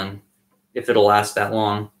plan, if it'll last that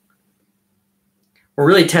long. We're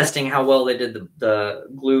really testing how well they did the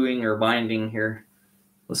gluing or binding here.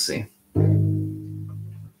 Let's see.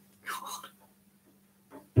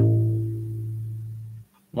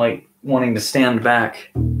 Like wanting to stand back.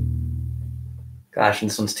 Gosh, and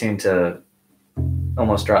this one's tuned to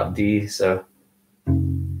almost drop D, so.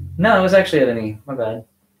 No, it was actually at an E. My bad.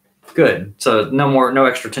 Good. So no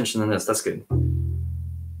extra tension than this. That's good.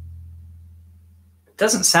 It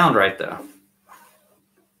doesn't sound right though.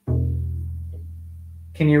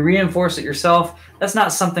 Can you reinforce it yourself? That's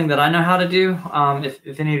not something that I know how to do.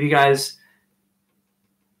 If any of you guys,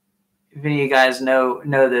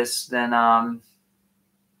 know this, then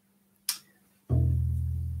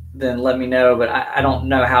let me know. But I don't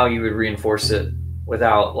know how you would reinforce it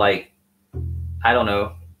without I don't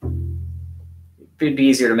know. It'd be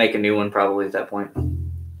easier to make a new one probably at that point.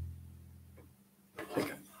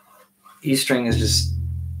 E string is just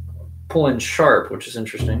pulling sharp, which is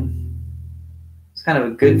interesting. It's kind of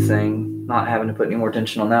a good thing, not having to put any more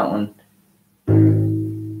tension on that one.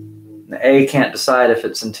 The A can't decide if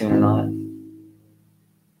it's in tune or not.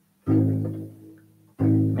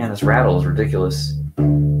 Man, this rattle is ridiculous.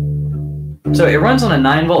 So it runs on a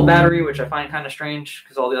 9-volt battery, which I find kind of strange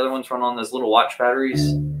because all the other ones run on those little watch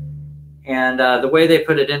batteries. And the way they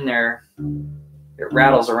put it in there, it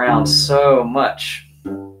rattles around so much.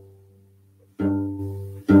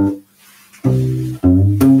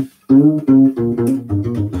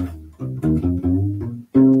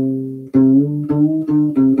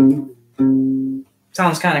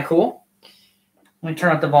 Sounds kind of cool. Let me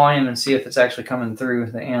turn up the volume and see if it's actually coming through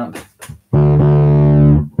the amp.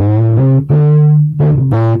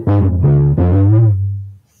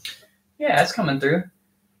 Yeah, it's coming through.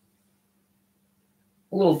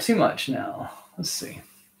 A little too much now. Let's see.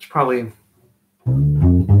 It's probably...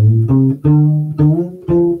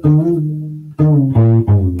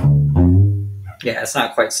 Yeah, it's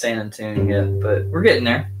not quite staying in tune yet, but we're getting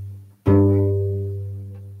there.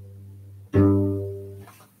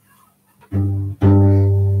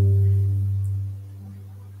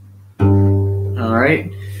 All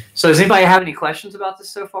right. So does anybody have any questions about this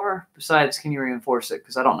so far? Besides, can you reinforce it?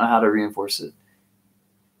 Because I don't know how to reinforce it.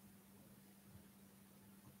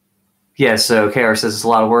 Yeah, so KR says it's a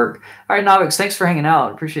lot of work. All right, Novix, thanks for hanging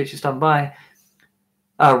out. Appreciate you stopping by.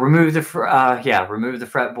 Remove the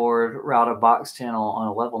fretboard, route a box channel on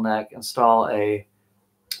a level neck, install a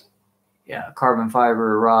carbon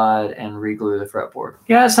fiber rod, and reglue the fretboard.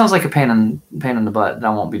 Yeah, it sounds like a pain in the butt that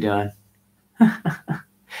I won't be doing.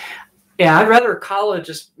 Yeah, I'd rather Kala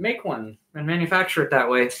just make one and manufacture it that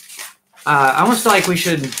way. I almost feel like we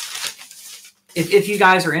should, if you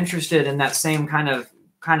guys are interested in that same kind of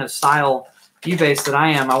style U-bass that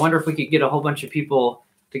I am, I wonder if we could get a whole bunch of people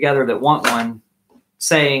together that want one,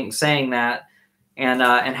 saying that,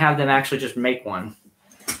 and have them actually just make one.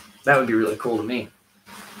 That would be really cool to me.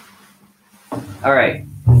 All right,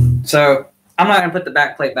 so I'm not gonna put the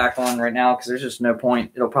back plate back on right now because there's just no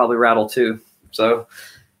point. It'll probably rattle too. So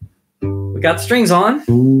we got the strings on.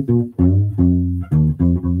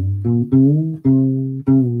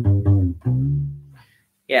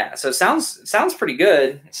 Yeah, so it sounds pretty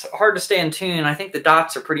good. It's hard to stay in tune. I think the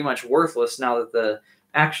dots are pretty much worthless now that the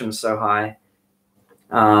action's so high.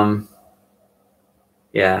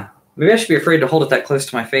 Yeah, maybe I should be afraid to hold it that close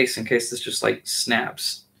to my face in case this just like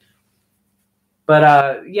snaps.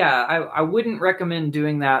 But yeah, I wouldn't recommend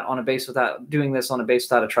doing that on a bass without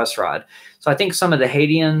a truss rod. So I think some of the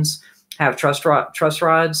Hadeans have truss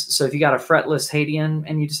rods. So if you got a fretless Hadean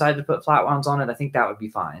and you decide to put flatwounds on it, I think that would be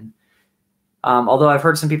fine. Although I've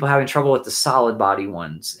heard some people having trouble with the solid body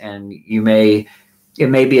ones, and it may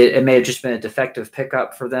have just been a defective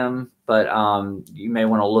pickup for them, but you may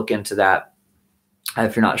want to look into that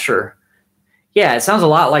if you're not sure. Yeah, it sounds a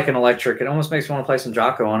lot like an electric. It almost makes me want to play some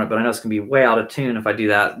Jocko on it, but I know it's going to be way out of tune if I do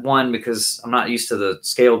that. One, because I'm not used to the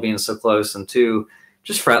scale being so close, and two,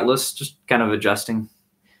 just fretless, just kind of adjusting.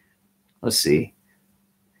 Let's see.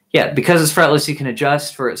 Yeah, because it's fretless, you can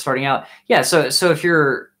adjust for it starting out. Yeah, so if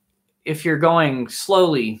you're going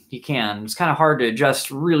slowly, you can. It's kind of hard to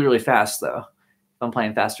adjust really, really fast, though, if I'm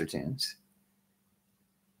playing faster tunes.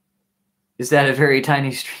 Is that a very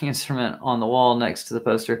tiny string instrument on the wall next to the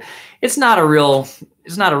poster? It's not a real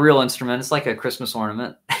instrument. It's like a Christmas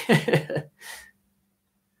ornament.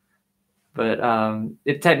 But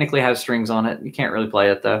it technically has strings on it. You can't really play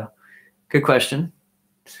it, though. Good question.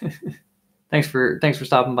 Thanks for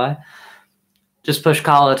stopping by. Just push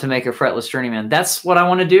Kala to make a fretless journeyman. That's what I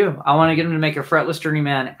want to do. I want to get him to make a fretless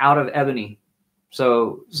journeyman out of ebony.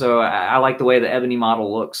 So I like the way the ebony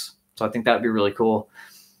model looks. So I think that would be really cool.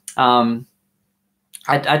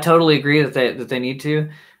 I totally agree that they need to.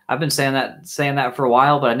 I've been saying that for a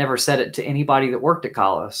while, but I never said it to anybody that worked at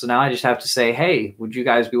Kala. So now I just have to say, hey, would you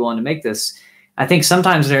guys be willing to make this? I think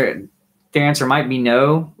sometimes their answer might be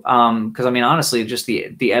no, because I mean honestly, just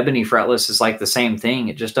the ebony fretless is like the same thing.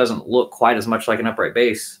 It just doesn't look quite as much like an upright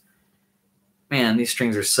bass. Man, these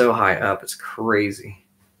strings are so high up, it's crazy.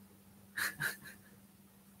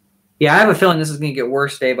 Yeah, I have a feeling this is going to get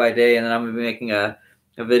worse day by day, and then I'm going to be making a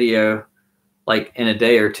video like in a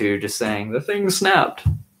day or two just saying the thing snapped.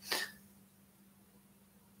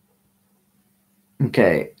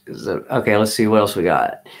 Okay, let's see what else we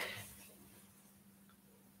got.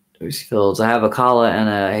 Fields. I have a Kala and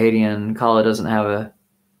a Hadean. Kala doesn't have a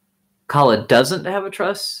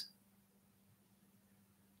truss.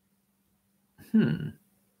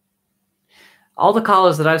 All the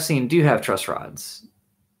Kalas that I've seen do have truss rods.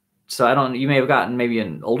 So I don't. You may have gotten maybe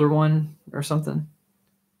an older one or something.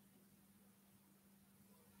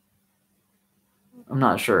 I'm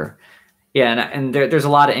not sure. Yeah, and there's a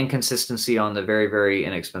lot of inconsistency on the very, very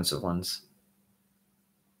inexpensive ones.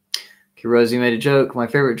 Okay, Rosie made a joke. My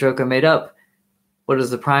favorite joke I made up. What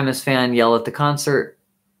does the Primus fan yell at the concert?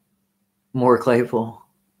 More Claypool.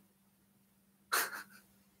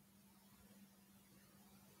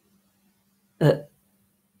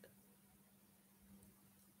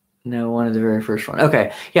 No, one of the very first one.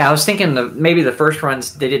 Okay, yeah, I was thinking maybe the first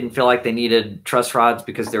ones, they didn't feel like they needed truss rods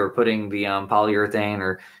because they were putting the polyurethane,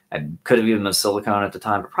 or I could have even been silicone at the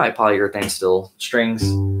time, but probably polyurethane still strings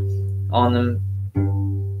on them.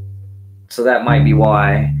 So that might be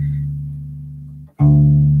why.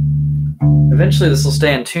 Eventually this will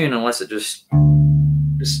stay in tune unless it just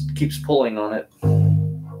keeps pulling on it.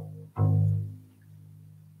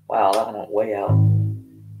 Wow, that one went way out.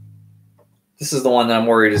 This is the one that I'm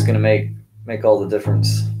worried is going to make all the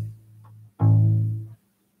difference.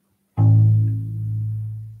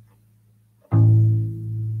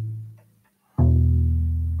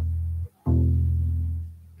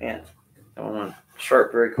 Man, that one went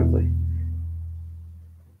sharp very quickly.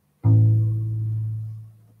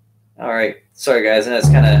 All right, sorry guys, and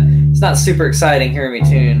it's not super exciting hearing me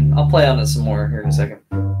tune. I'll play on it some more here in a second.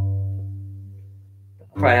 I'll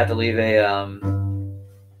probably have to leave a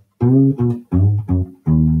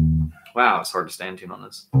wow, Wow, it's hard to stay in tune on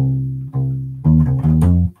this.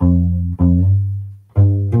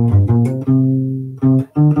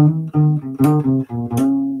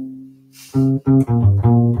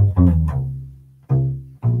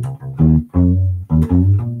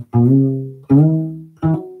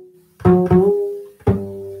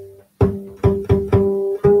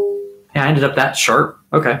 Yeah, I ended up that sharp.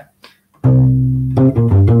 Okay.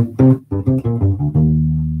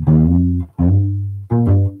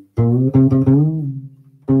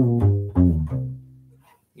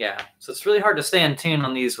 Yeah, so it's really hard to stay in tune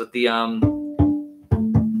on these with the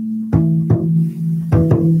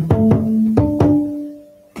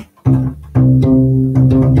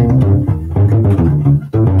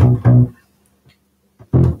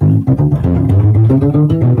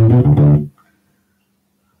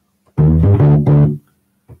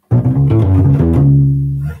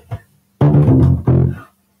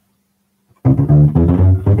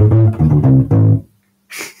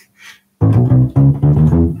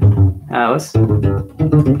Alice.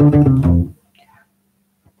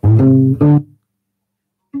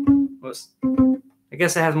 I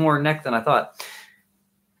guess it has more neck than I thought.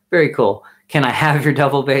 Very cool. Can I have your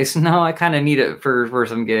double bass? No, I kind of need it for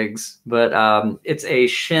some gigs, but it's a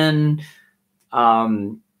Shin. It's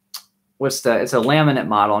a laminate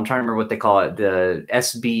model. I'm trying to remember what they call it. The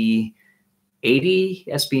SB80,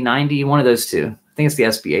 SB90, one of those two. I think it's the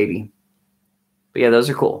SB80. But yeah, those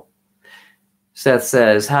are cool. Seth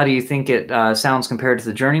says, how do you think it sounds compared to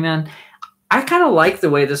the Journeyman? I kind of like the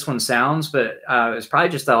way this one sounds, but it's probably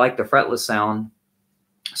just I like the fretless sound.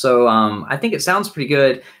 So I think it sounds pretty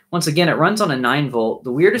good. Once again, it runs on a 9-volt.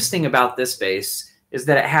 The weirdest thing about this bass is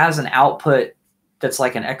that it has an output that's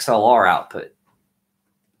like an XLR output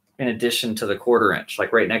in addition to the 1/4 inch,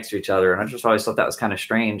 like right next to each other. And I just always thought that was kind of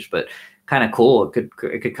strange, but kind of cool.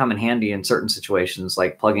 It could come in handy in certain situations,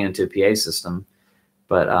 like plugging into a PA system.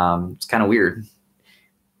 But it's kind of weird.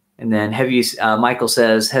 And then Michael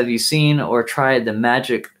says, have you seen or tried the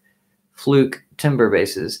Magic Fluke timber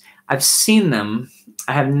basses? I've seen them.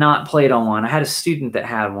 I have not played on one. I had a student that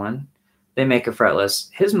had one. They make a fretless.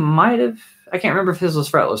 His might have, I can't remember if his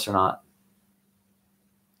was fretless or not.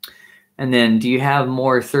 And then, do you have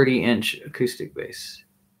more 30-inch acoustic bass?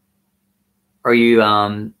 Are you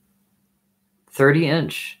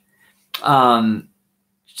 30-inch?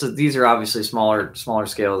 So these are obviously smaller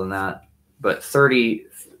scale than that, but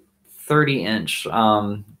 30-inch.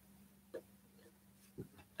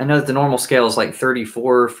 I know that the normal scale is like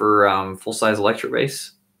 34 for full-size electric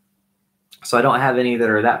bass. So I don't have any that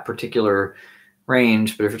are that particular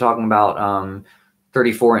range, but if you're talking about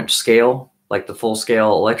 34-inch scale, like the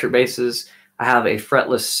full-scale electric basses, I have a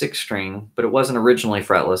fretless 6-string, but it wasn't originally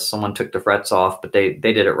fretless. Someone took the frets off, but they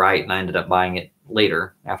did it right, and I ended up buying it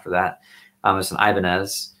later after that. It's an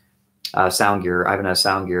Ibanez sound gear,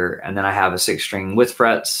 and then I have a 6-string with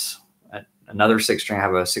frets, another 6-string. I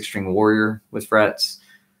have a 6-string Warrior with frets.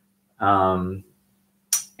 And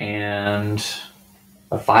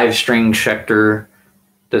a 5-string Schecter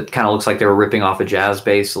that kind of looks like they were ripping off a jazz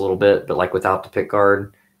bass a little bit, but like without the pick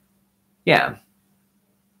guard. Yeah.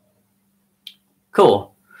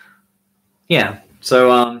 Cool. Yeah.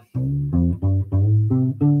 So,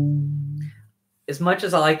 as much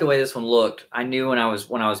as I like the way this one looked, I knew when I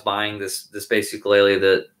was buying this bass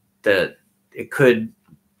ukulele that it could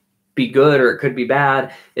be good or it could be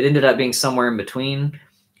bad. It ended up being somewhere in between.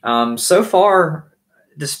 So far,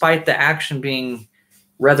 despite the action being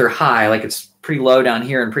rather high, like it's pretty low down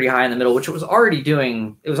here and pretty high in the middle, which it was already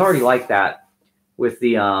doing. It was already like that with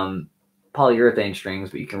the polyurethane strings,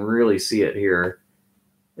 but you can really see it here.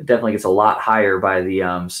 It definitely gets a lot higher by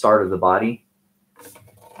the start of the body.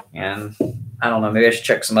 And I don't know, maybe I should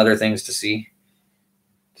check some other things to see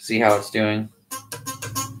how it's doing.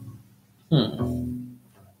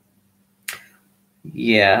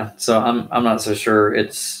 Yeah, so I'm not so sure.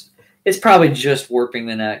 It's probably just warping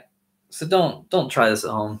the neck. So don't try this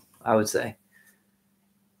at home, I would say.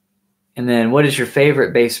 And then, what is your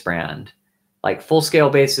favorite bass brand? Like full scale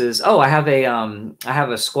basses. Oh, I have a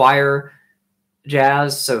Squier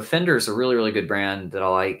Jazz. So Fender's a really good brand that I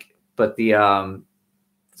like. But the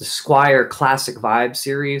Squier Classic Vibe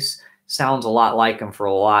series sounds a lot like them for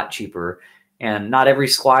a lot cheaper. And not every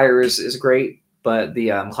Squier is great, but the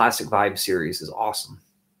Classic Vibe series is awesome.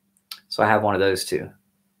 So I have one of those too.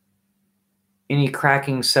 Any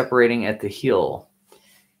cracking separating at the heel?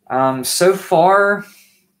 So far,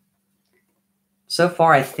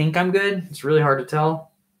 I think I'm good. It's really hard to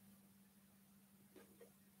tell.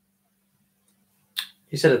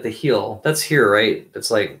 You said at the heel. That's here, right?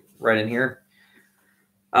 That's like right in here.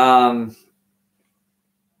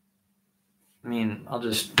 mean, I'll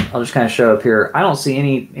just kind of show up here. I don't see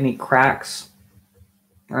any cracks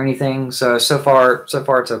or anything. So far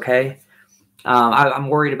it's okay. I'm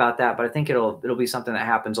worried about that, but I think it'll be something that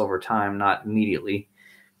happens over time, not immediately.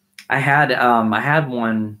 I had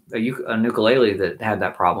one a ukulele that had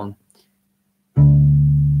that problem.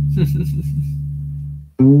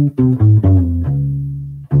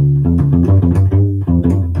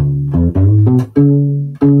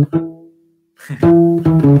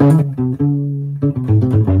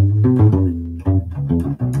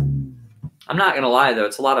 I'm not gonna lie though,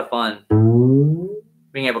 it's a lot of fun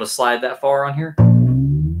being able to slide that far on here.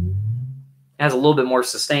 It has a little bit more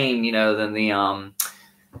sustain, you know, than the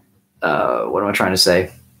what am I trying to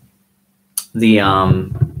say? The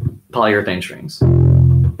polyurethane strings.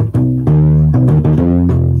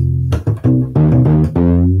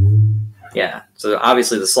 Yeah, so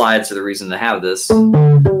obviously the slides are the reason to have this, and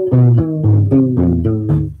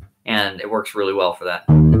it works really well for that.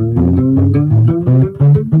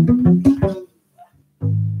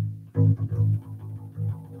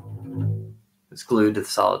 It's glued to the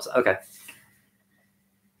solids. Okay.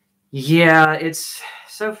 Yeah,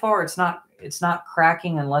 so far it's not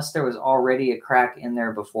cracking unless there was already a crack in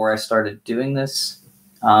there before I started doing this.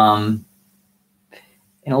 And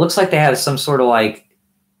it looks like they have some sort of like,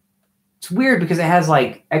 it's weird because it has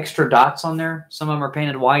like extra dots on there. Some of them are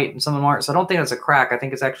painted white and some of them aren't. So I don't think that's a crack. I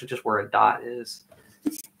think it's actually just where a dot is.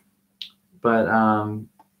 But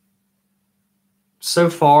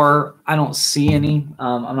so far I don't see any.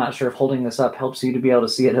 I'm not sure if holding this up helps you to be able to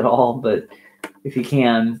see it at all, but if you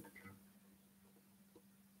can,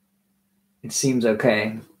 it seems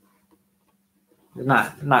okay.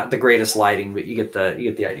 Not the greatest lighting, but you get the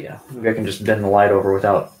idea. Maybe I can just bend the light over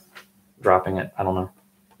without dropping it. I don't know.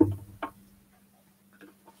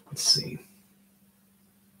 Let's see.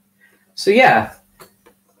 So yeah.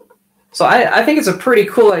 So I think it's a pretty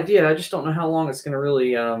cool idea. I just don't know how long it's going to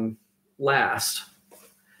really last.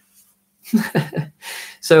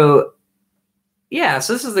 So yeah,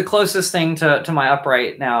 so this is the closest thing to my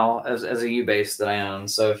upright now as a U-bass that I own.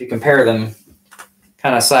 So if you compare them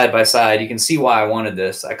kind of side by side, you can see why I wanted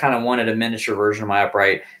this. I kind of wanted a miniature version of my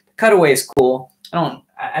upright. The cutaway is cool.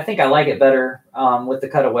 I think I like it better with the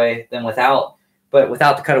cutaway than without. But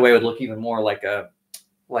without the cutaway, it would look even more like a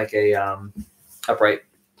upright.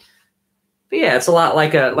 But yeah, it's a lot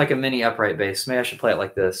like a mini upright bass. Maybe I should play it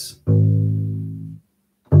like this.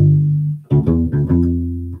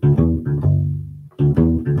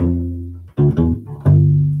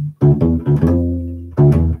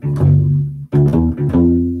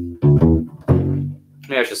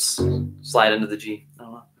 Maybe I should slide into the G. I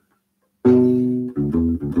don't know.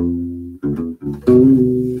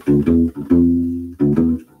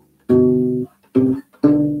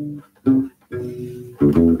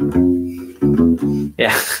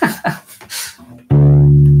 Yeah.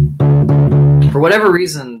 For whatever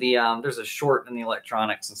reason, there's a short in the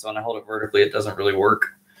electronics, and so when I hold it vertically, it doesn't really work.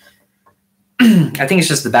 I think it's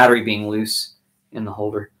just the battery being loose in the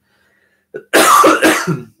holder.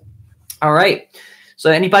 All right. So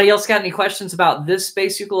anybody else got any questions about this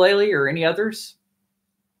bass ukulele or any others?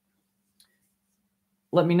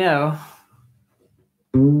 Let me know.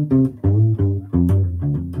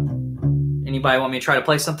 Anybody want me to try to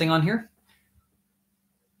play something on here?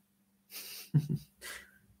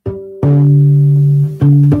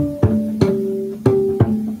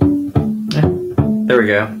 Yeah, there we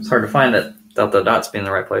go. It's hard to find it without the dots being in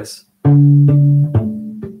the right place.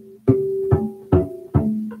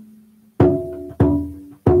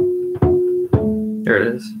 There it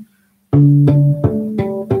is.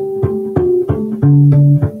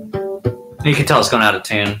 You can tell it's going out of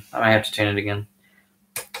tune. I might have to tune it again.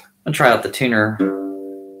 I'll try out the tuner,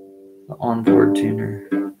 the onboard tuner.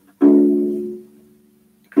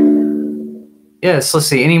 Yes, let's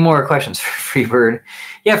see. Any more questions for Freebird?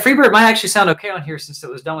 Yeah, Freebird might actually sound okay on here since it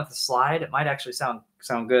was done with the slide. It might actually sound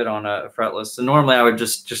good on a fretless. So normally I would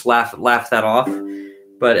just laugh that off,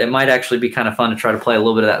 but it might actually be kind of fun to try to play a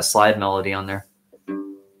little bit of that slide melody on there.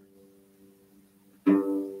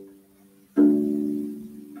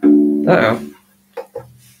 Uh-oh.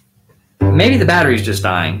 Maybe the battery's just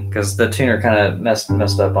dying because the tuner kind of messed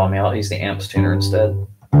up on me. I'll use the amps tuner instead.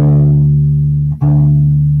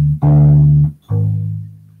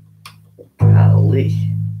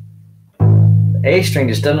 Golly. The A string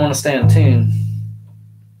just doesn't want to stay in tune.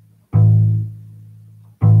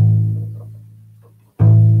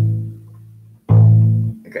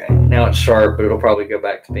 Okay, now it's sharp, but it'll probably go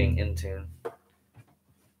back to being in tune.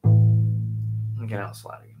 Okay, now it's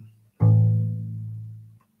slide again.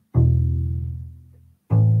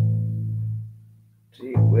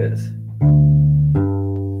 Gee whiz.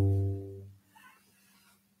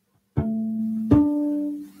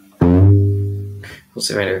 We'll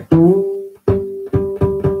see right here.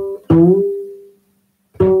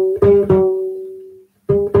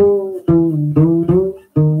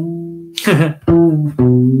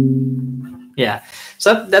 Yeah,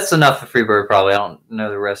 so that's enough for Freebird probably. I don't know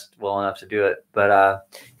the rest well enough to do it, but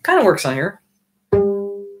it kind of works on here.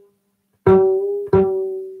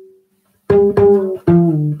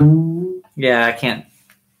 Yeah, I can't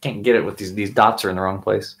get it with these dots are in the wrong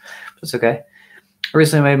place. But it's okay. I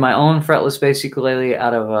recently made my own fretless bass ukulele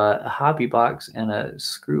out of a hobby box and a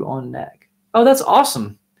screw-on neck. Oh, that's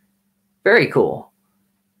awesome. Very cool.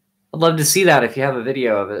 I'd love to see that if you have a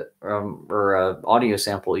video of it or an audio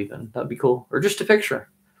sample even. That'd be cool. Or just a picture.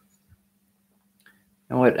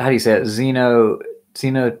 And how do you say it? Zeno,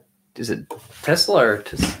 is it Tesla or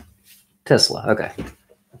Tesla? Okay.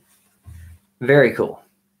 Very cool.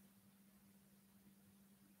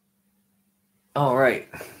 All right.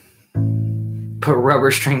 Put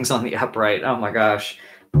rubber strings on the upright. Oh my gosh.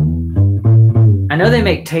 I know they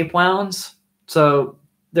make tape wounds. So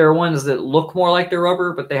there are ones that look more like they're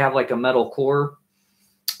rubber, but they have like a metal core,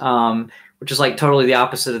 which is like totally the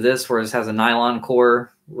opposite of this, where it has a nylon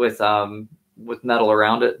core with metal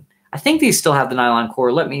around it. I think these still have the nylon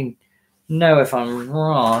core. Let me know if I'm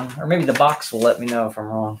wrong, or maybe the box will let me know if I'm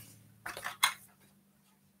wrong.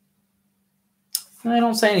 I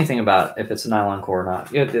don't say anything about if it's a nylon core or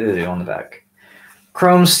not. Yeah, they do on the back.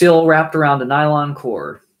 Chrome steel wrapped around a nylon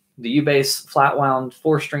core. The UBass Flatwound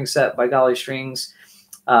 4-string set by Galli Strings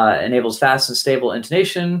enables fast and stable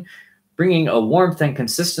intonation, bringing a warmth and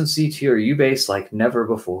consistency to your UBass like never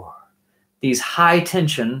before. These high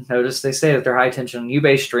tension, notice they say that they're high tension,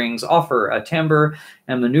 UBass strings offer a timbre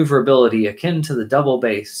and maneuverability akin to the double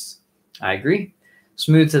bass. I agree.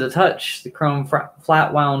 Smooth to the touch, the chrome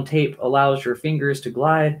flat wound tape allows your fingers to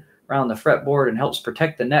glide around the fretboard and helps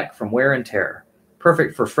protect the neck from wear and tear.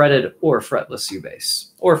 Perfect for fretted or fretless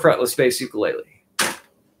UBass or fretless bass ukulele.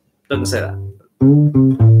 Doesn't say that.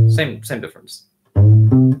 Same difference.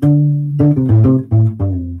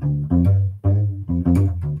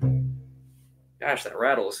 Gosh, that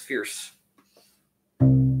rattle is fierce.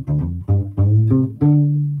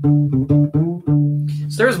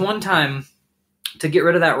 So there was one time to get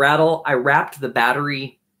rid of that rattle, I wrapped the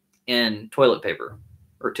battery in toilet paper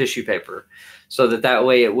or tissue paper so that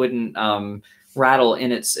way it wouldn't rattle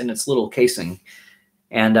in its little casing.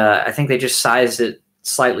 And I think they just sized it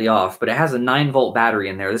slightly off, but it has a 9-volt battery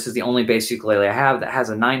in there. This is the only bass ukulele I have that has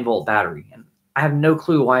a 9-volt battery. And I have no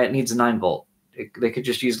clue why it needs a 9-volt. They could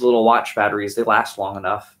just use little watch batteries. They last long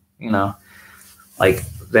enough, you know, like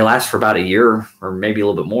they last for about a year or maybe a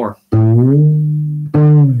little bit more.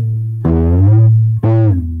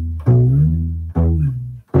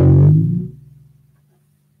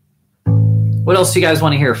 What else do you guys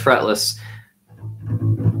want to hear fretless?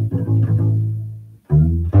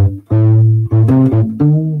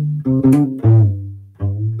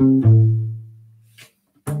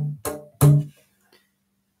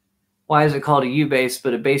 Why is it called a U-bass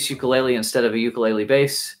but a bass ukulele instead of a ukulele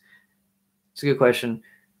bass? It's a good question.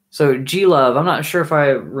 So G-Love, I'm not sure if I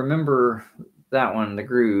remember that one, the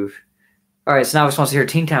groove. All right, so now I just want to hear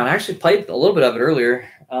Teen Town. I actually played a little bit of it earlier.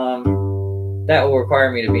 That will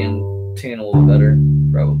require me to be in tune a little better,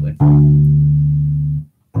 probably.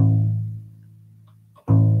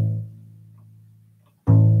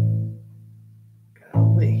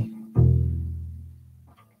 Golly.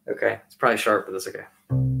 Okay, it's probably sharp, but that's okay.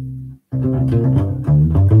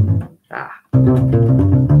 Ah.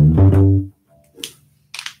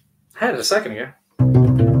 I had it a second ago.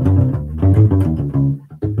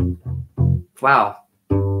 Wow.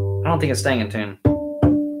 I don't think it's staying in tune.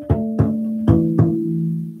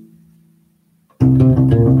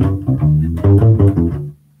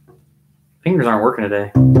 Fingers aren't working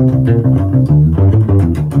today.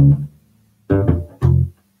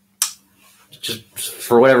 Just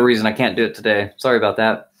for whatever reason, I can't do it today. Sorry about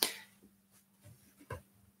that.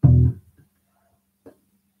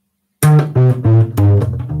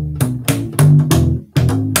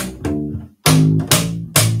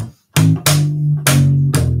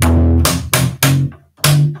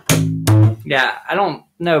 Yeah, I don't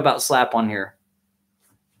know about slap on here.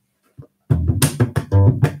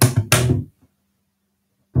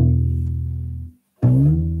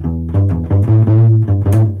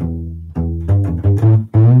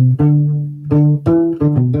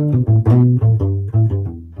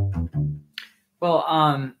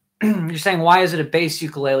 Well, you're saying why is it a bass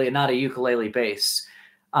ukulele and not a ukulele bass?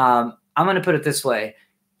 I'm going to put it this way.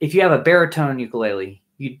 If you have a baritone ukulele,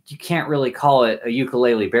 you can't really call it a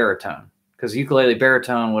ukulele baritone, because ukulele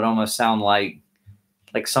baritone would almost sound like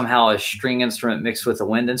like somehow a string instrument mixed with a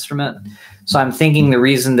wind instrument. So I'm thinking the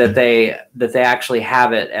reason that they actually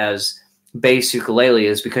have it as bass ukulele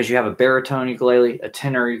is because you have a baritone ukulele, a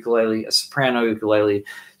tenor ukulele, a soprano ukulele.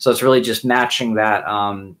 So it's really just matching that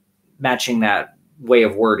way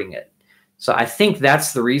of wording it. So I think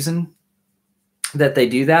that's the reason that they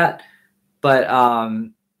do that.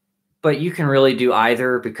 But you can really do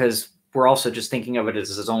either, because we're also just thinking of it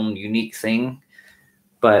as its own unique thing.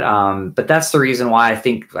 But that's the reason why I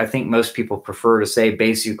think most people prefer to say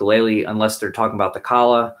bass ukulele unless they're talking about the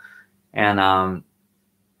Kala. And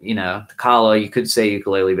you know, the Kala, you could say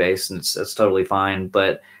ukulele bass, and that's totally fine.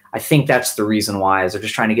 But I think that's the reason why, is they're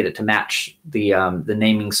just trying to get it to match the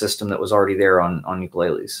naming system that was already there on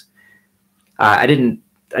ukuleles.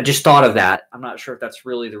 I just thought of that. I'm not sure if that's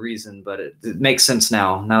really the reason, but it makes sense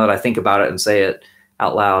now that I think about it and say it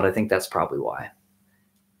out loud. I think that's probably why.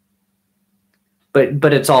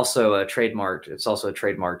 But it's also a trademarked. It's also a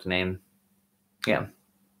trademarked name. Yeah.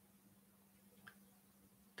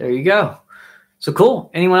 There you go. So cool.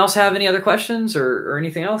 Anyone else have any other questions or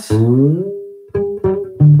anything else? Did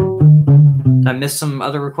I miss some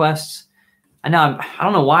other requests? I know. I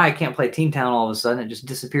don't know why I can't play Teen Town all of a sudden. It just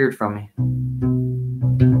disappeared from me.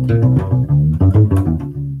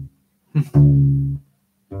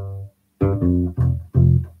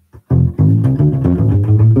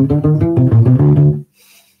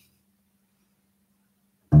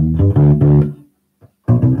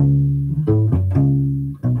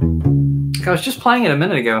 I was just playing it a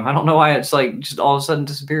minute ago. I don't know why it's like just all of a sudden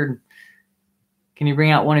disappeared. Can you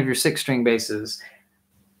bring out one of your 6-string basses?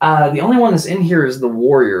 The only one that's in here is the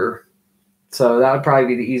Warrior. So that would probably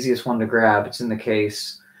be the easiest one to grab. It's in the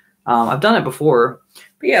case. I've done it before.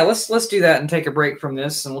 But yeah, let's do that and take a break from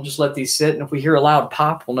this, and we'll just let these sit. And if we hear a loud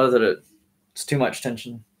pop, we'll know that it's too much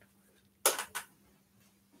tension.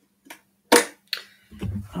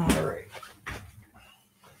 All right.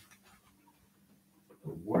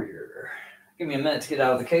 Warrior. Give me a minute to get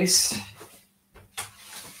out of the case.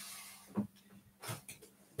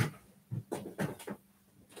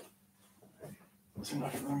 There's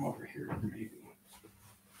enough room over here, maybe.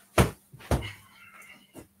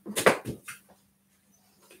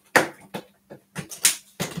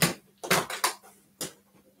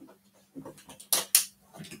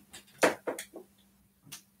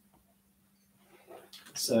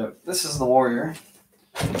 So this is the Warrior.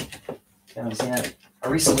 I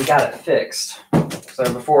recently got it fixed.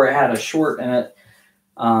 So before it had a short in it,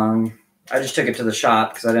 I just took it to the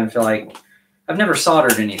shop because I didn't feel like, I've never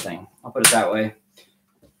soldered anything. I'll put it that way.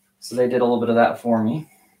 So they did a little bit of that for me.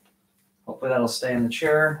 Hopefully that'll stay in the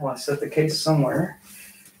chair while I set the case somewhere.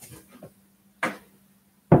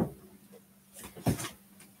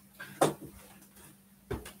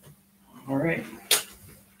 All right.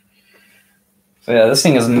 So yeah, this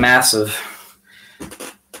thing is massive.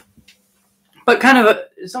 But kind of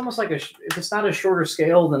it's almost like if it's not a shorter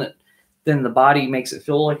scale, then the body makes it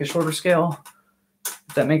feel like a shorter scale.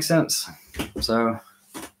 If that makes sense. So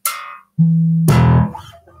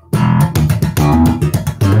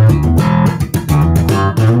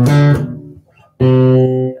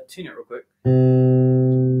tune it real quick.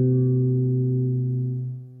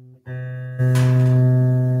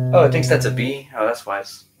 Oh, it thinks that's a B. Oh, that's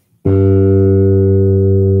wise.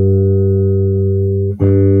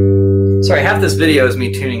 Sorry, half this video is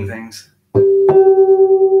me tuning things.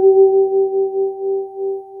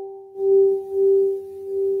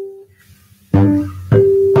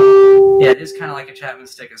 Yeah, it is kind of like a Chapman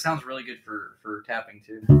stick. It sounds really good for tapping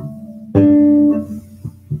too.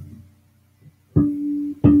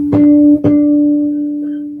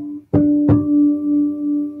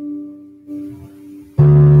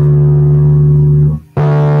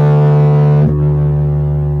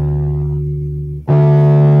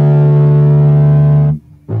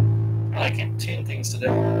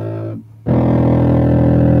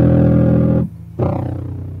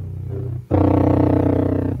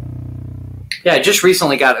 Yeah, I just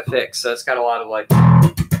recently got it fixed, so it's got a lot of like.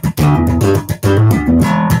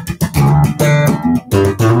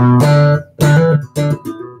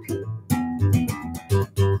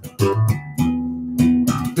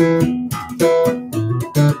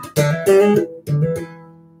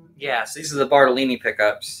 Yeah, so these are the Bartolini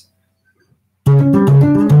pickups. Can't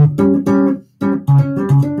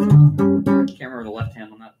remember the left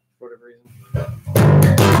hand on that for whatever reason.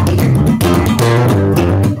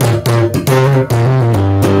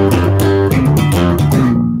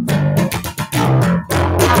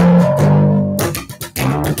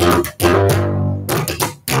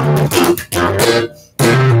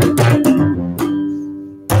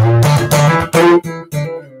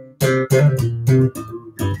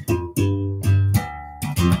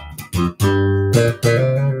 Let's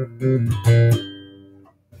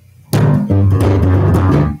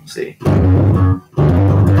see.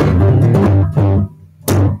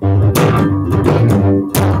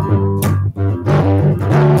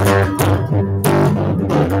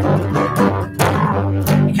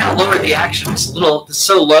 Lower the action. It's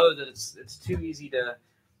so low that it's too easy to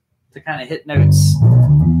kind of hit notes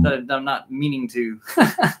that I'm not meaning to.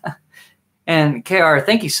 And KR,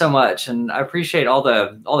 thank you so much, and I appreciate all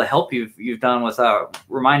the help you've done with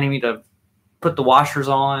reminding me to put the washers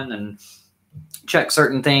on and check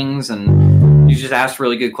certain things, and you just asked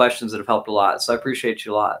really good questions that have helped a lot. So I appreciate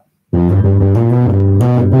you a lot. I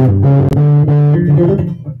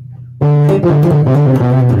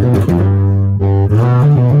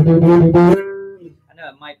know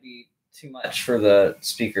it might be too much for the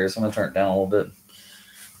speakers. I'm gonna turn it down a little bit.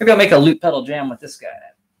 Maybe I'll make a loop pedal jam with this guy.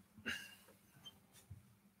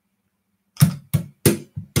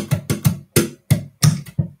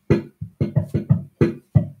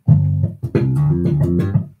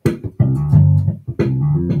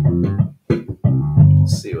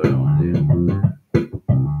 Let's see what I want to do.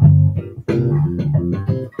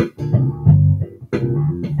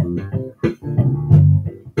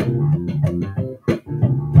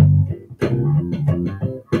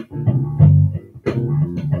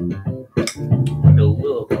 A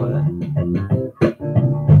little quiet.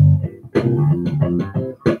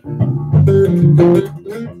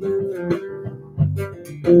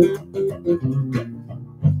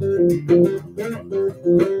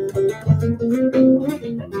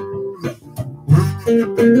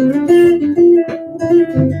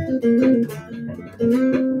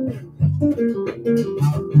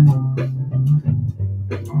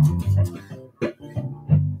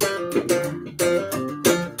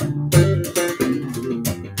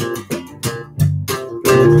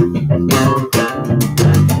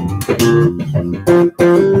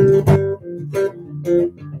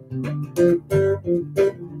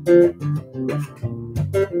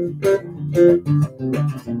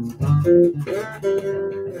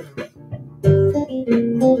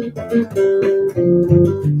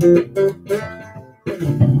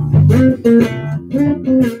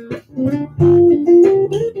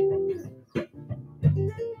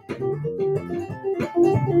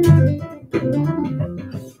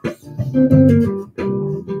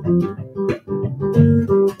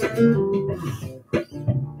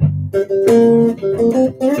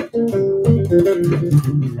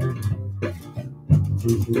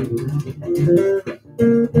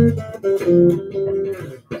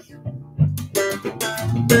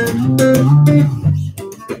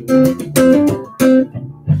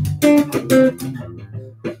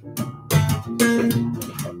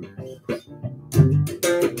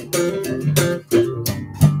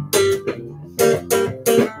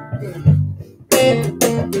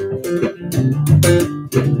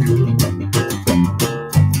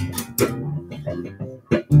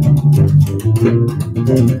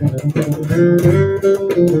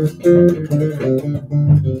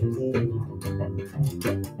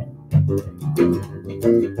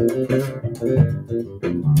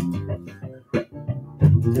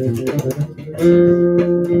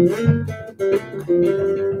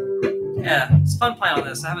 Yeah, it's fun playing on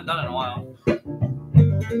this. I haven't done it in a while.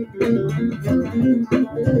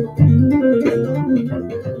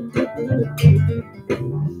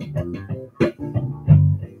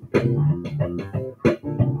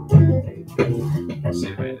 Let's see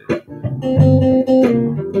if I do.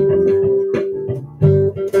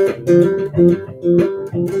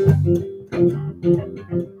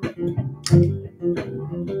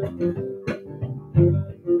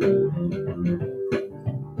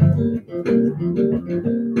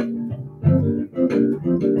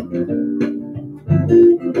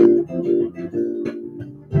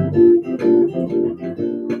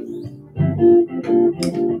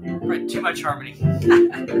 Right, too much harmony. I'm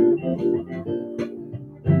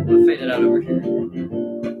gonna fade it out over here.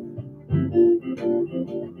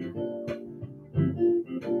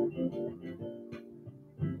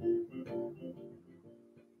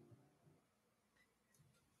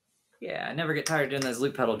 Yeah, I never get tired of doing those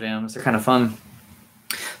loop pedal jams. They're kind of fun.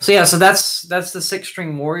 So yeah, so that's the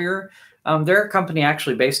 6-string Warrior. They're a company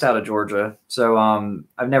actually based out of Georgia. So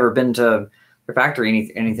I've never been to their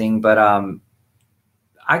factory anything, but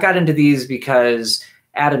I got into these because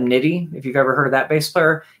Adam Nitti, if you've ever heard of that bass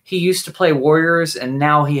player, he used to play Warriors, and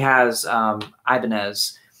now he has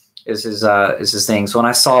Ibanez is his thing. So when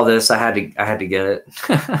I saw this, I had to get it.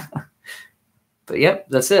 But yep,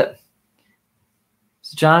 that's it.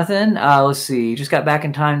 So Jonathan, let's see. You just got back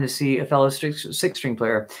in time to see a fellow 6-string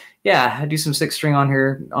player. Yeah, I do some sixth string on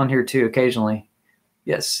here too occasionally.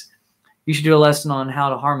 Yes. You should do a lesson on how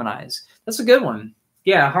to harmonize. That's a good one.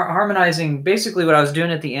 Yeah, harmonizing. Basically, what I was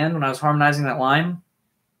doing at the end when I was harmonizing that line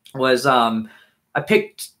was I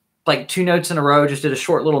picked like 2 notes in a row, just did a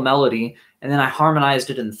short little melody, and then I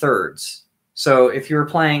harmonized it in thirds. So if you were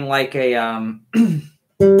playing like a,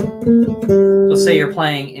 let's say you're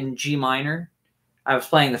playing in G minor, I was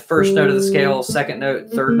playing the first note of the scale, second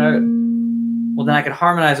note, third note. Well, then I could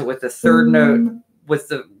harmonize it with the third note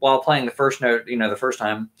while playing the first note, the first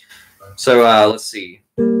time. So let's see.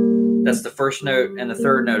 That's the first note and the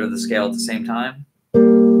third note of the scale at the same time.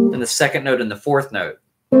 Then the second note and the fourth note.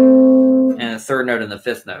 And the third note and the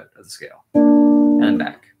fifth note of the scale. And then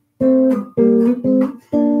back.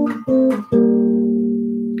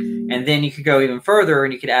 And then you could go even further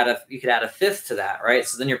and you could add a fifth to that, right?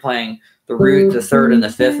 So then you're playing the root, the third, and the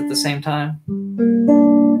fifth at the same time.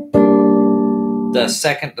 The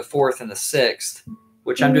second, the fourth, and the sixth,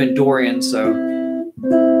 which I'm doing Dorian, so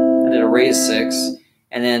I did a raised 6,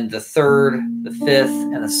 and then the third, the fifth,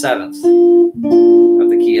 and the seventh of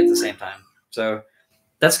the key at the same time. So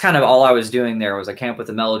that's kind of all I was doing there. Was I came up with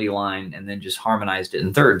a melody line and then just harmonized it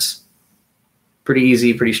in thirds. Pretty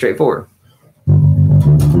easy, pretty straightforward.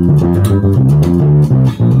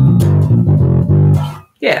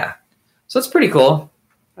 Yeah, so it's pretty cool.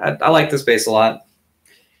 I like this bass a lot.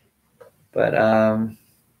 But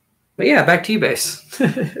yeah, back to you, bass.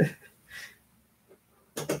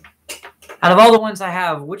 Out of all the ones I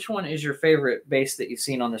have, which one is your favorite bass that you've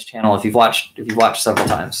seen on this channel? If you've watched several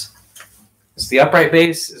times, is it the upright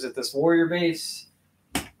bass? Is it this warrior bass?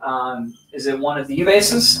 Is it one of the U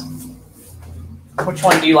basses? Which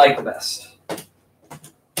one do you like the best? Let's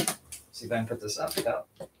see if I can put this up without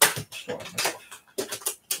showing myself.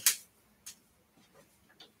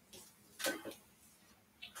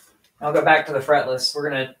 I'll go back to the fretless. We're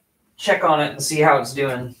going to check on it and see how it's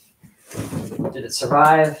doing. Did it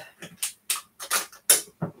survive?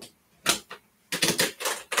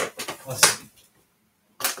 Let's see.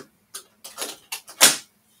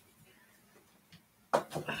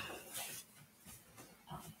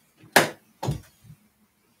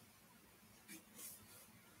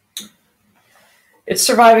 It's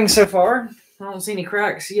surviving so far. I don't see any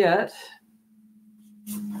cracks yet.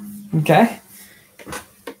 Okay.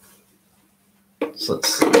 So let's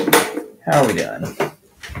see. How are we doing?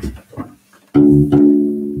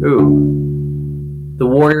 Ooh. The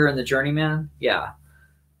Warrior and the Journeyman? Yeah.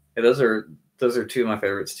 Those are 2 of my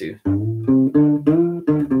favorites too.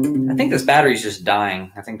 I think this battery's just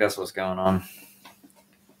dying. I think that's what's going on.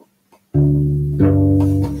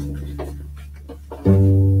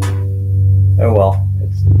 Oh well.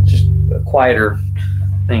 It's just a quieter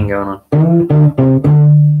thing going on.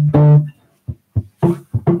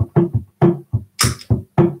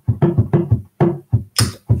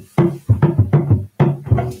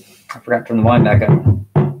 Forgot to turn the volume back up.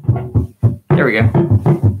 There we go.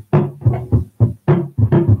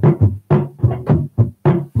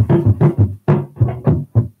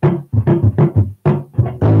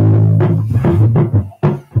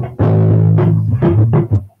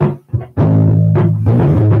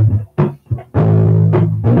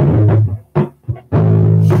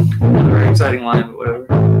 Not a very exciting line, but whatever.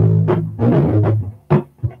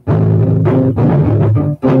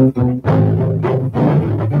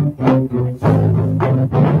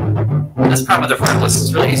 That's the problem with the fretless.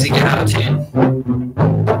 It's really easy to get out of tune.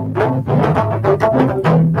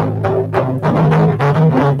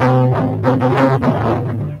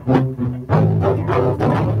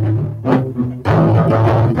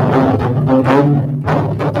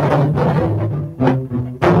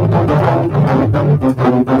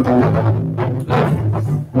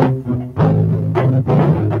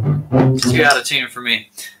 It's too out of tune for me,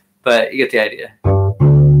 but you get the idea.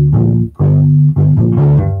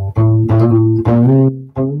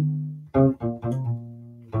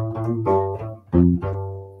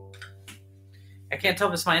 I can't tell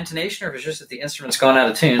if it's my intonation or if it's just that the instrument's gone out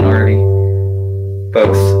of tune already.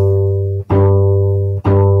 Both.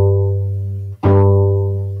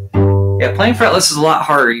 Yeah, playing fretless is a lot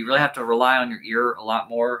harder. You really have to rely on your ear a lot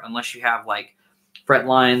more unless you have like fret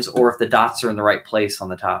lines or if the dots are in the right place on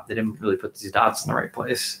the top. They didn't really put these dots in the right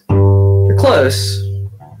place. They're close.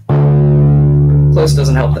 Close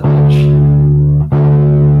doesn't help that much.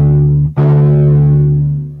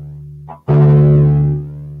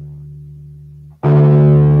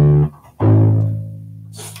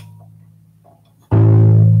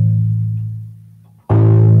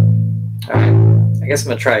 I guess I'm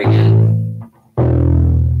going to try again.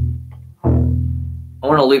 I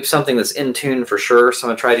want to loop something that's in tune for sure, so I'm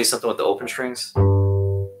going to try to do something with the open strings.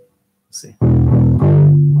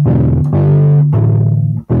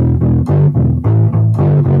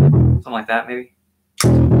 that maybe.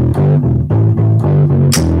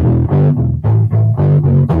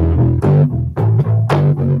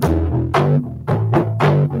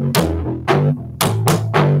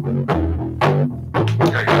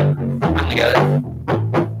 Finally got it.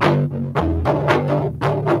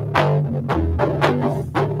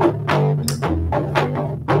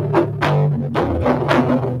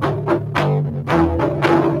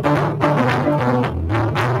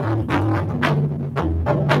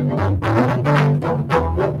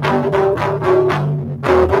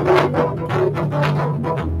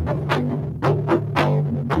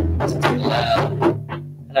 It's too loud.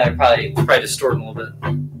 And I probably distort a little bit.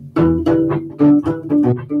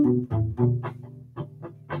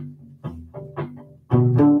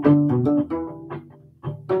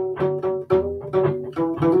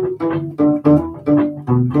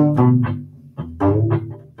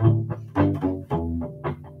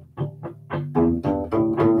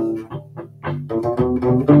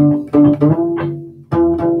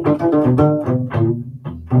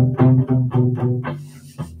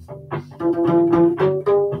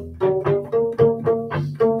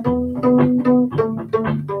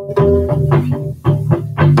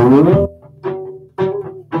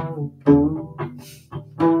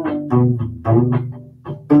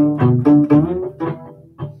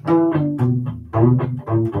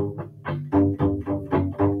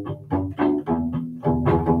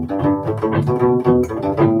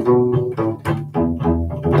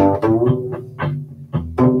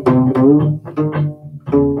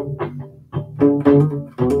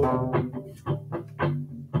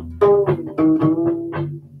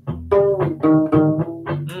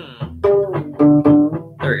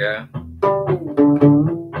 There we go.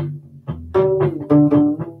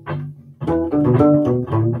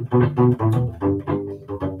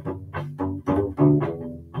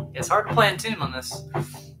 It's hard to play in tune on this.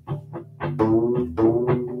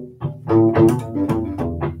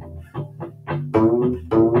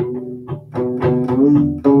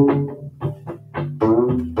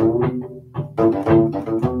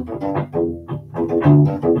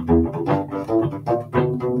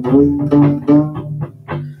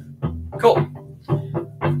 Cool.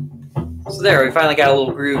 So there, we finally got a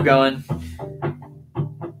little groove going.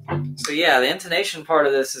 So yeah, the intonation part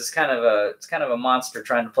of this is kind of a monster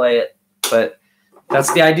trying to play it, but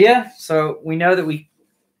that's the idea. So we know that we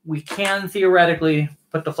can theoretically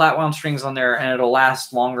put the flatwound strings on there and it'll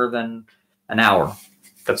last longer than an hour.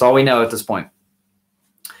 That's all we know at this point.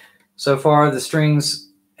 So far, the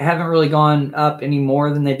strings haven't really gone up any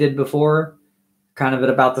more than they did before, kind of at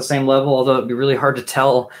about the same level, although it'd be really hard to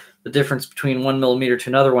tell the difference between 1 millimeter to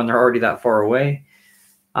another when they're already that far away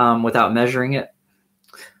without measuring it.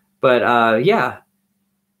 But yeah.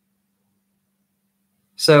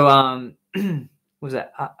 So was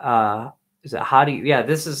that is it Hottie? Yeah,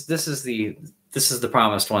 this is the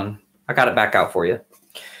promised one. I got it back out for you.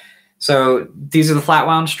 So these are the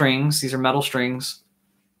flatwound strings. These are metal strings,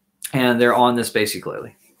 and they're on this bass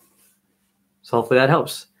ukulele. So hopefully that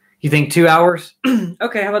helps. You think 2 hours?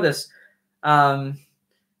 Okay, how about this?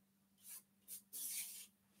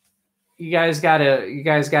 You guys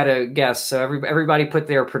gotta guess. So everybody put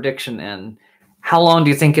their prediction in. How long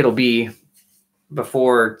do you think it'll be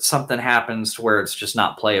before something happens to where it's just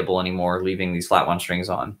not playable anymore, leaving these flatwound strings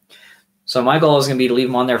on? So my goal is going to be to leave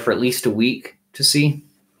them on there for at least a week to see,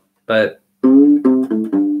 but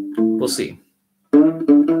we'll see.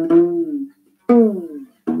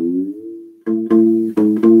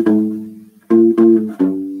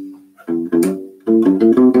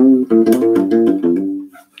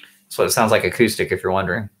 That's what it sounds like acoustic, if you're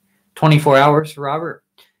wondering. 24 hours for Robert.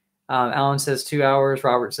 Alan says 2 hours.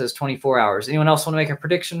 Robert says 24 hours. Anyone else want to make a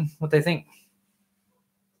prediction what they think?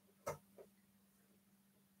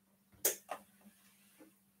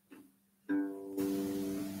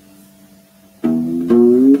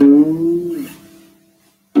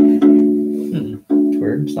 It's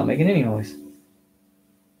weird. It's not making any noise.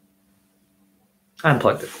 I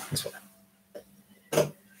unplugged it. That's why.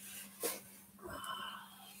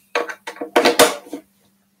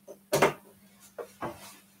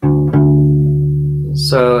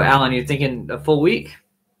 So, Alan, you're thinking a full week?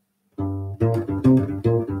 I'm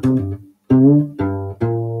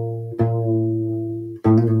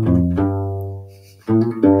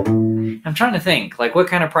trying to think, like, what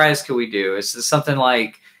kind of prize could we do? Is this something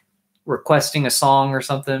like requesting a song or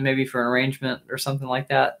something, maybe for an arrangement or something like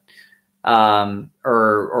that? Or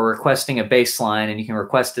requesting a bass line, and you can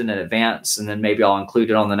request it in advance, and then maybe I'll include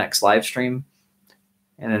it on the next live stream.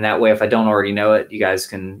 And then that way, if I don't already know it, you guys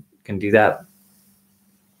can do that.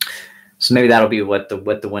 So maybe that'll be what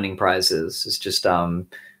the winning prize is. It's just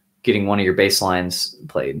getting one of your bass lines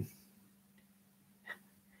played.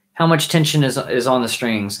 How much tension is on the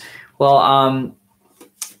strings? Well,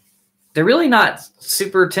 they're really not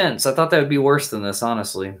super tense. I thought that would be worse than this,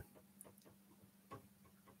 honestly.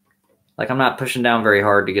 Like, I'm not pushing down very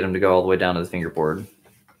hard to get them to go all the way down to the fingerboard.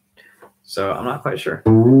 So I'm not quite sure.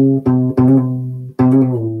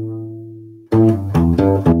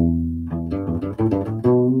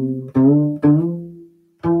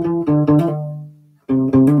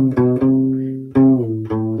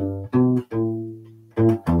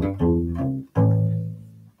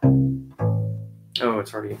 Oh,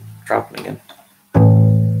 it's already dropping again.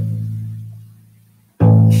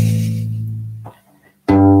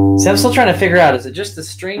 See, I'm still trying to figure out, is it just the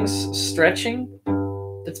strings stretching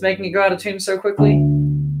that's making it go out of tune so quickly?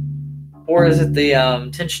 Or is it the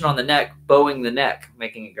tension on the neck, bowing the neck,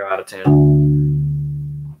 making it go out of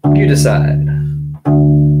tune? You decide.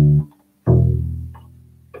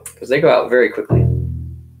 Because they go out very quickly.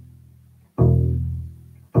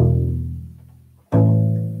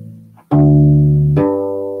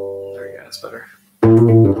 There you go, that's better.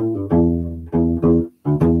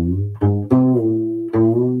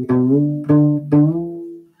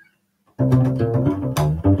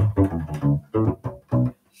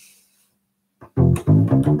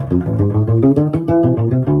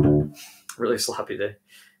 Really sloppy day.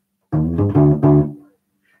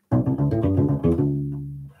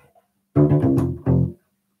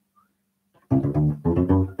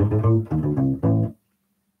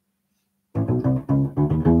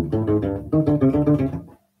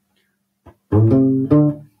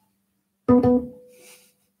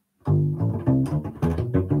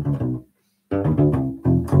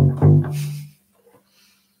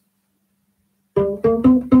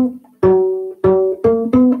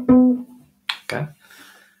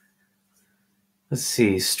 Let's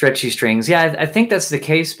see, stretchy strings. Yeah, I think that's the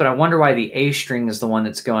case, but I wonder why the A string is the one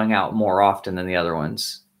that's going out more often than the other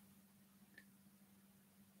ones.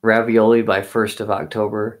 Ravioli by 1st of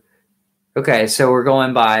October. Okay, so we're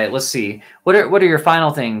going by, let's see. What are your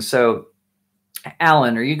final things? So,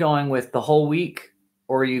 Alan, are you going with the whole week,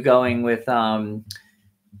 or are you going with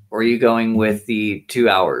the 2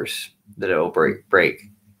 hours that it will break?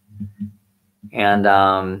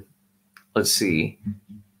 And let's see.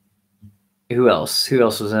 Who else? Who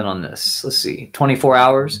else was in on this? Let's see. 24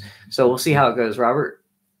 hours. So we'll see how it goes, Robert.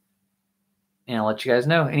 And I'll let you guys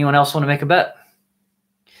know. Anyone else want to make a bet?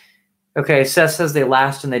 Okay, Seth says they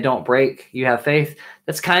last and they don't break. You have faith.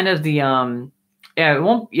 That's kind of the it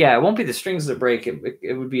won't be the strings that break.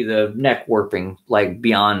 It would be the neck warping, like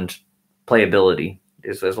beyond playability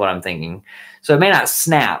is what I'm thinking. So it may not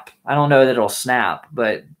snap. I don't know that it'll snap,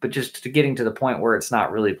 but just to getting to the point where it's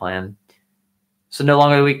not really playing. So no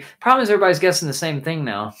longer than a week. Problem is everybody's guessing the same thing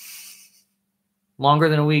now. Longer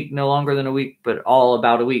than a week, no longer than a week, but all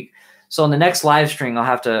about a week. So on the next live stream, I'll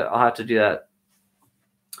have to do that.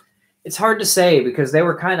 It's hard to say because they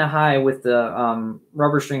were kind of high with the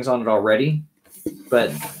rubber strings on it already,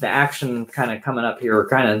 but the action kind of coming up here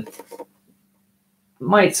kind of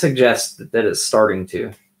might suggest that it's starting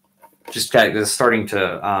to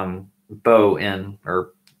bow in,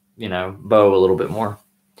 or bow a little bit more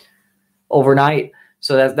overnight.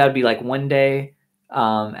 So that'd be like one day.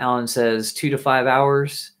 Alan says 2 to 5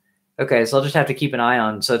 hours. Okay, so I'll just have to keep an eye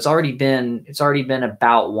on. So it's already been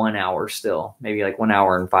about 1 hour still, maybe like 1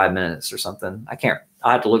 hour and 5 minutes or something.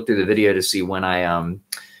 I'll have to look through the video to see when I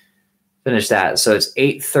finish that. So it's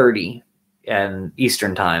 8:30 and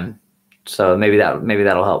Eastern time. So maybe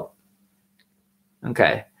that'll help.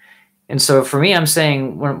 Okay. And so for me, I'm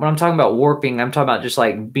saying when I'm talking about warping, I'm talking about just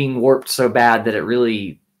like being warped so bad that it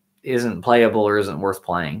really isn't playable or isn't worth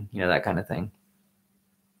playing, that kind of thing.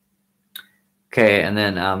 Okay, and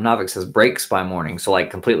then Navik says breaks by morning, so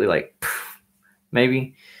like completely like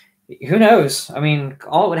maybe. Who knows? I mean,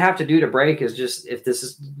 all it would have to do to break is just if this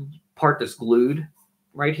is part that's glued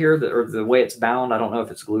right here, or the way it's bound. I don't know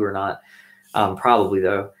if it's glue or not. Probably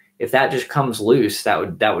though. If that just comes loose, that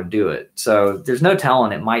would do it. So there's no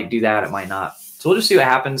telling. It might do that. It might not. So we'll just see what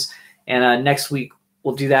happens. And next week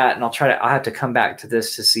we'll do that, and I'll have to come back to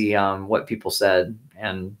this to see what people said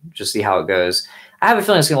and just see how it goes. I have a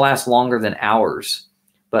feeling it's going to last longer than hours,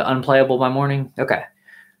 but unplayable by morning. Okay.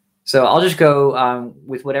 So I'll just go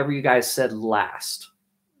with whatever you guys said last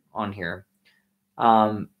on here.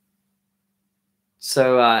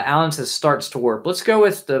 So Alan says starts to warp. Let's go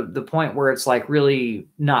with the point where it's like really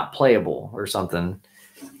not playable or something.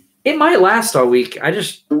 It might last all week.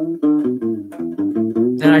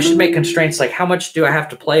 Then I should make constraints like how much do I have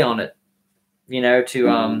to play on it,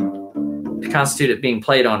 to constitute it being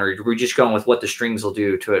played on, or we're just going with what the strings will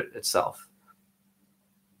do to it itself.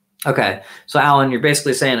 Okay. So Alan, you're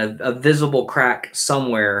basically saying a visible crack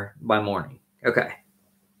somewhere by morning. Okay.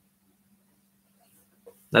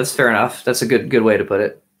 That's fair enough. That's a good way to put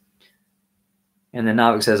it. And then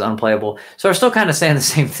Navik says unplayable. So we're still kind of saying the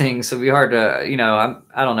same thing. So it'd be hard to, you know,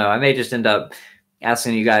 I don't know. I may just end up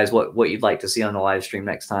asking you guys what you'd like to see on the live stream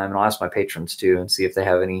next time. And I'll ask my patrons too and see if they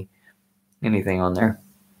have anything on there.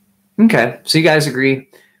 Okay. So you guys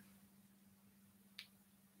agree.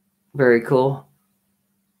 Very cool.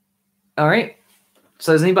 All right.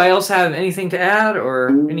 So does anybody else have anything to add or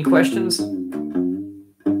any questions?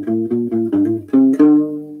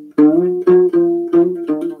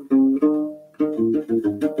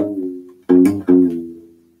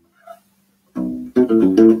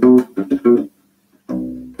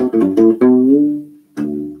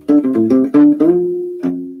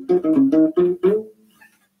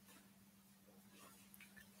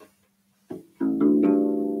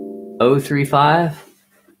 $035.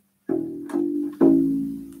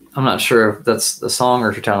 I'm not sure if that's the song or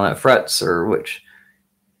if you're talking about frets or which.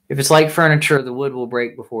 If it's like furniture, the wood will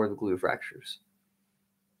break before the glue fractures.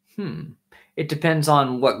 It depends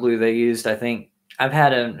on what glue they used, I think. I've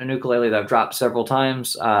had an ukulele that I've dropped several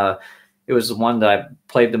times. It was the one that I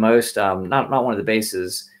played the most, not one of the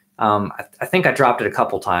basses. I think I dropped it a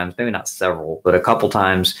couple times, maybe not several, but a couple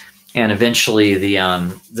times. And eventually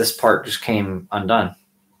this part just came undone.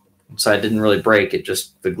 So it didn't really break.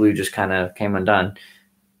 The glue just kind of came undone.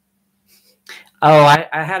 Oh, I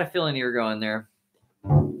had a feeling you were going there.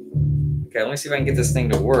 Okay, let me see if I can get this thing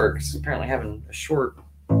to work. It's apparently having a short.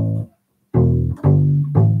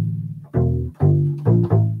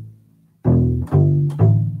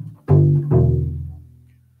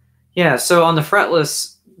 Yeah, so on the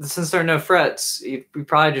fretless, since there are no frets, you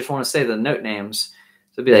probably just want to say the note names.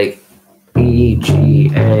 So it'd be like E, G,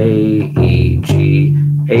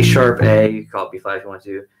 A sharp A, you can call it B5 if you want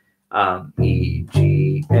to. E,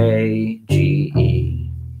 G, A, G, E.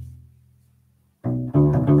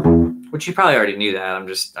 Which you probably already knew that. I'm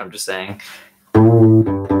just saying.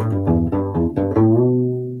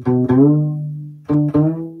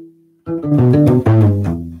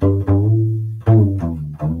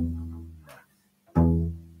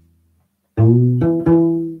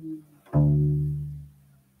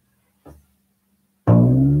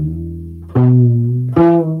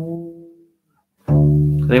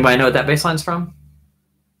 Anybody know what that bass line's from?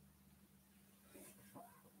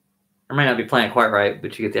 I might not be playing it quite right,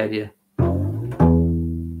 but you get the idea.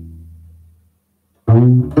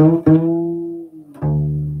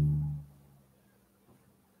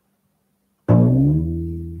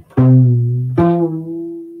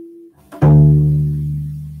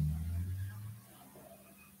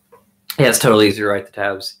 Yeah, it's totally easy to write the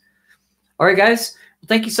tabs. All right, guys.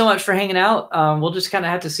 Thank you so much for hanging out. We'll just kind of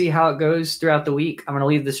have to see how it goes throughout the week. I'm going to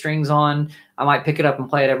leave the strings on. I might pick it up and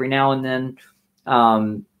play it every now and then.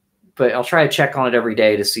 But I'll try to check on it every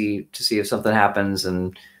day to see if something happens.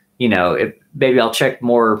 And, you know, maybe I'll check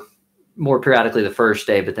more periodically the first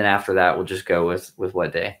day, but then after that, we'll just go with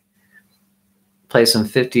what day. Play some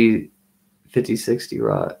 50, 60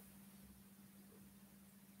 rot.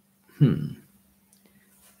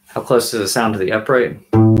 How close does it sound to the upright?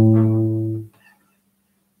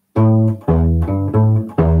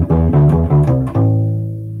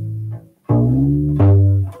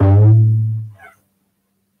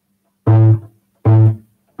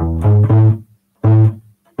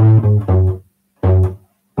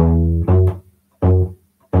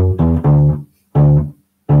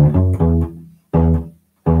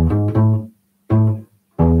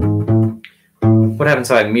 What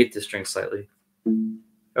happens if I mute the string slightly?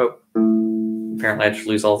 Oh, apparently I just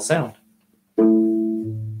lose all the sound.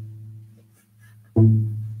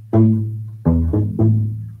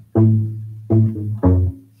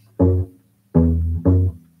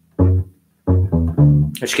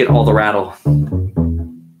 I should get all the rattle.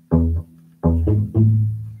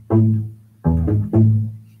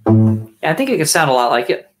 Yeah, I think it could sound a lot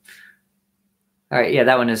like it. All right, yeah,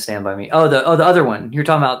 that one is Stand By Me. Oh, the other one. You're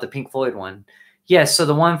talking about the Pink Floyd one. Yes, so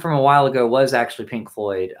the one from a while ago was actually Pink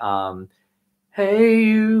Floyd. Hey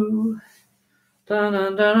You. Dun,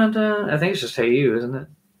 dun, dun, dun, dun. I think it's just Hey You, isn't it?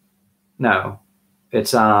 No.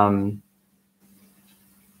 It's yeah,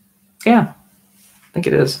 I think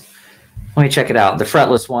it is. Let me check it out. The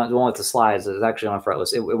fretless one, the one with the slides, is actually on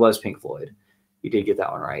fretless. It was Pink Floyd. You did get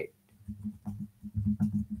that one right.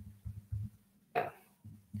 Yeah.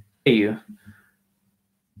 Hey You.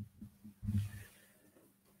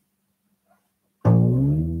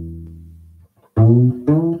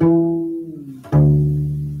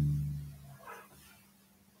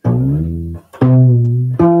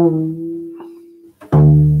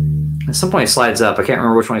 At some point he slides up. I can't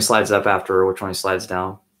remember which one he slides up after or which one he slides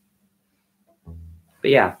down.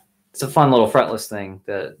 But yeah, it's a fun little fretless thing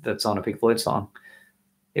that's on a Pink Floyd song.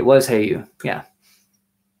 It was Hey You. Yeah.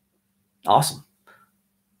 Awesome.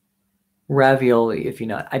 Ravioli, if you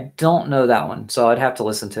know it. I don't know that one, so I'd have to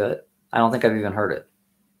listen to it. I don't think I've even heard it.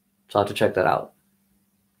 So I'll have to check that out.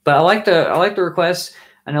 But I like the requests.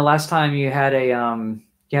 I know last time you had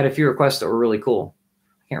a few requests that were really cool.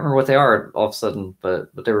 I can't remember what they are all of a sudden, but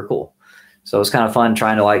they were cool. So it was kind of fun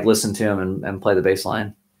trying to like listen to them and play the bass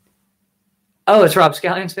line. Oh, it's Rob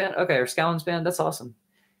Scallion's band? Okay, or Scallion's band. That's awesome.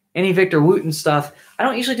 Any Victor Wooten stuff. I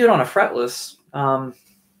don't usually do it on a fretless.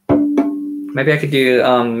 Maybe I could do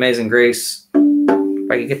Amazing Grace.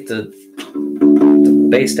 If I could get the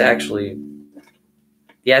bass to actually...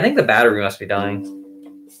 Yeah, I think the battery must be dying.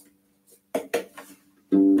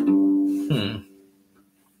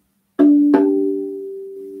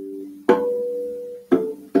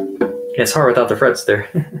 Yeah, it's hard without the frets there.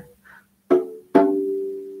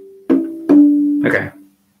 Okay.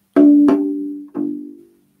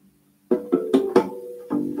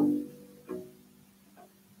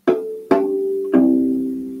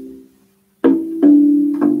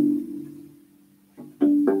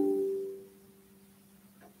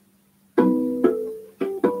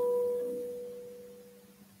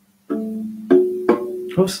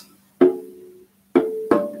 Oops.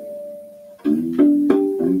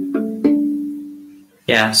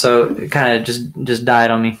 Yeah, so it kind of just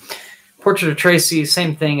died on me. Portrait of Tracy,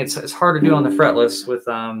 same thing. It's hard to do on the fretless with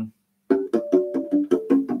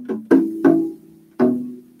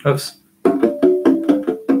oops.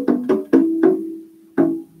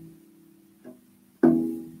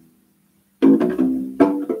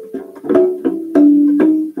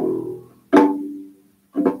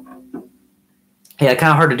 Yeah,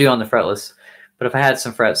 kind of hard to do on the fretless, but if I had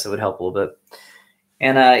some frets, it would help a little bit.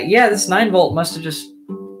 And yeah, this 9-volt must have just,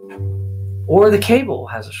 or the cable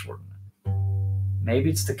has a shortment.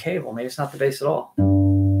 Maybe it's the cable. Maybe it's not the bass at all.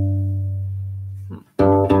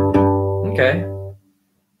 Okay.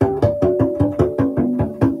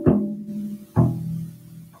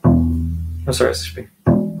 Oh, sorry, SHP.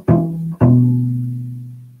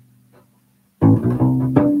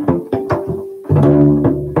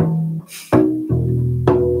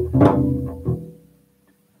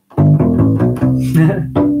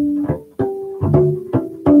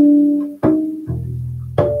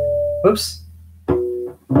 Whoops.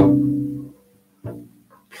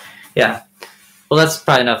 Yeah. Well, that's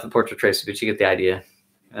probably enough of the Portrait Tracy, but you get the idea.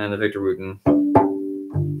 And the Victor Wooten.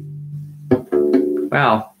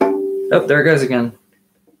 Wow. Oh, there it goes again.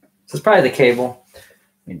 So it's probably the cable.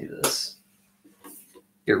 Let me do this.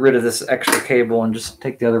 Get rid of this extra cable and just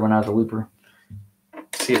take the other one out of the looper.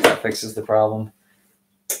 See if that fixes the problem.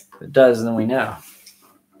 If it does, then we know.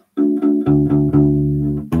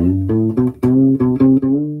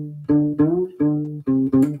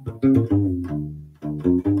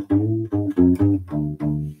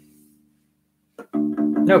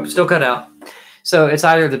 Nope, still cut out. So it's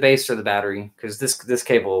either the bass or the battery, because this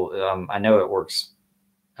cable, I know it works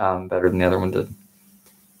better than the other one did.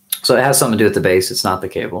 So it has something to do with the bass. It's not the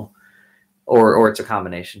cable, or it's a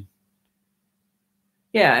combination.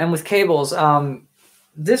 Yeah, and with cables,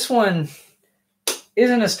 this one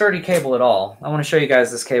isn't a sturdy cable at all. I want to show you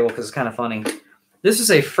guys this cable because it's kind of funny. This is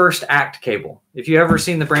a First Act cable. If you ever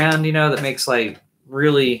seen the brand, you know, that makes like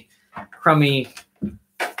really crummy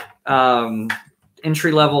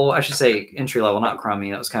entry level, I should say entry level, not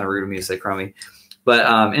crummy. That was kind of rude of me to say crummy, but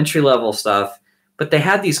entry level stuff. But they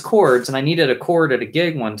had these cords, and I needed a cord at a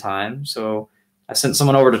gig one time, so I sent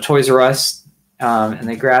someone over to Toys R Us, and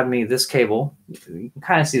they grabbed me this cable. You can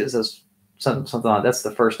kind of see this as something on it. That's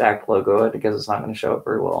the First Act logo. I guess it's not going to show up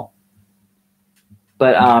very well,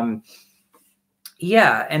 but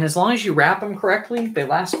yeah. And as long as you wrap them correctly, they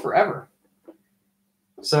last forever.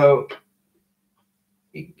 So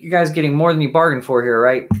you guys getting more than you bargained for here,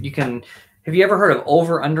 right? You can. Have you ever heard of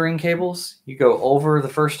over-undering cables? You go over the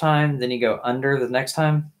first time, then you go under the next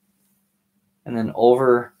time, and then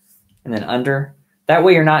over, and then under. That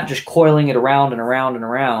way you're not just coiling it around and around and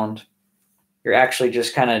around. You're actually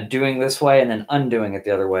just kind of doing this way and then undoing it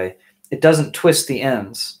the other way. It doesn't twist the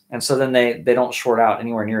ends, and so then they don't short out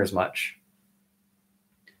anywhere near as much.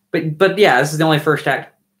 But yeah, this is the only First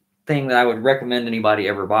Act thing that I would recommend anybody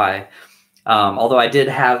ever buy. Although I did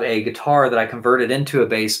have a guitar that I converted into a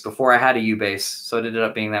bass before I had a U bass, so it ended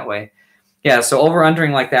up being that way. Yeah, so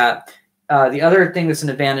over-undering like that. The other thing that's an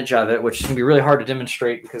advantage of it, which can be really hard to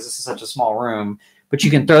demonstrate because this is such a small room, but you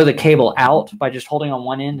can throw the cable out by just holding on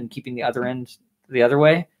one end and keeping the other end the other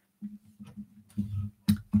way.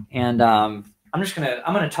 And I'm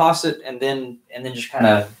gonna toss it and then just kind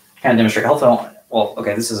of demonstrate. Hopefully, I don't, well,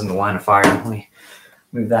 okay, this isn't the line of fire. Let me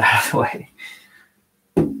move that out of the way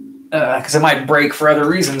because it might break for other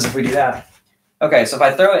reasons if we do that. Okay, so if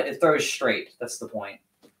I throw it, it throws straight. That's the point.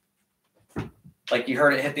 Like you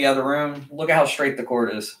heard it hit the other room. Look at how straight the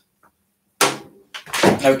cord is.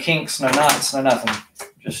 No kinks, no knots, no nothing.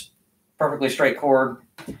 Just perfectly straight cord.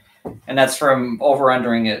 And that's from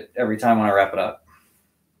over-undering it every time when I wrap it up.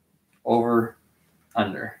 Over,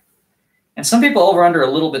 under. And some people over-under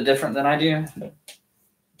a little bit different than I do,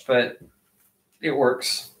 but it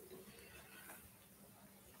works.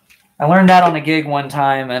 I learned that on a gig one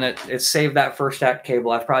time, and it saved that first act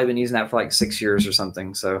cable. I've probably been using that for like 6 years or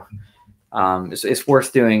something. So it's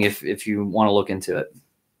worth doing if you want to look into it.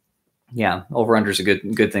 Yeah, over-under is a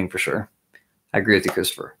good thing for sure. I agree with you,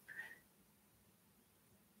 Christopher.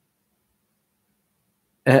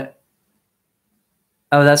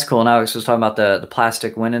 Oh, that's cool. Now I was talking about the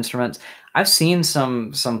plastic wind instruments. I've seen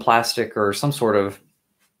some plastic or some sort of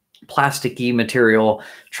plasticky material,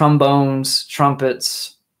 trombones,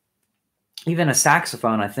 trumpets, even a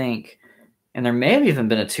saxophone, I think. And there may have even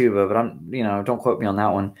been a tuba, but don't quote me on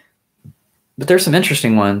that one. But there's some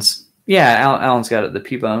interesting ones. Yeah, Alan's got it, the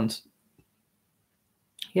P-bones.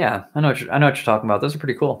 Yeah, I know what you're talking about. Those are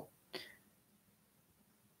pretty cool.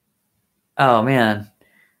 Oh man.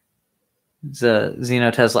 Zeno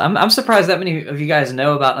Tesla. I'm surprised that many of you guys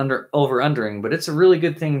know about over-undering, but it's a really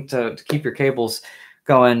good thing to keep your cables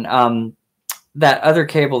going. That other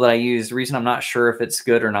cable that I use, the reason I'm not sure if it's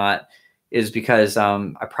good or not is because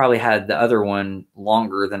I probably had the other one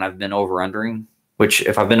longer than I've been over-undering, which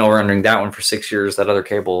if I've been over-undering that one for 6 years, that other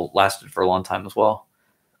cable lasted for a long time as well.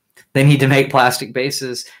 They need to make plastic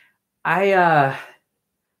bases. I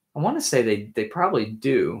want to say they probably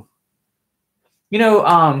do.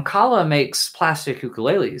 Kala makes plastic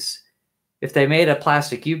ukuleles. If they made a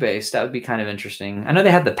plastic U bass, that would be kind of interesting. I know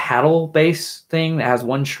they have the paddle bass thing that has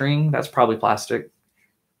one string. That's probably plastic,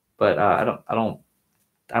 but I don't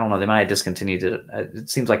know. They might have discontinued it. It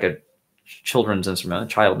seems like a children's instrument, a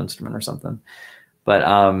child instrument or something. But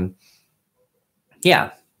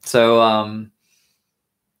yeah. So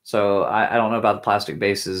I don't know about the plastic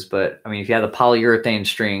bases, but I mean, if you have the polyurethane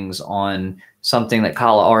strings on something that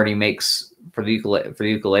Kala already makes for the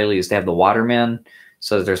ukuleles, they have the Waterman,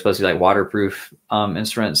 so they're supposed to be like waterproof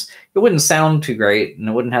instruments. It wouldn't sound too great, and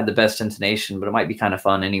it wouldn't have the best intonation, but it might be kind of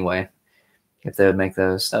fun anyway if they would make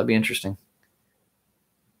those. That would be interesting.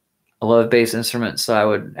 I love bass instruments, so I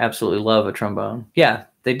would absolutely love a trombone. Yeah,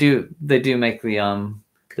 they do make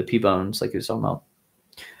the P-bones like you were talking about.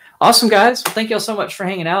 Awesome, guys. Well, thank you all so much for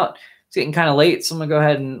hanging out. It's getting kind of late, so I'm going to go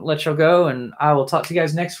ahead and let y'all go, and I will talk to you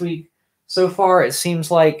guys next week. So far, it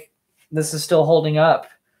seems like this is still holding up,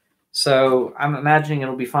 so I'm imagining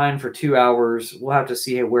it'll be fine for 2 hours. We'll have to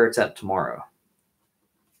see where it's at tomorrow.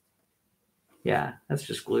 Yeah, that's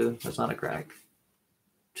just glue. That's not a crack.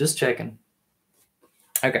 Just checking.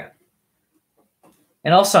 Okay.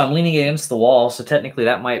 And also, I'm leaning against the wall, so technically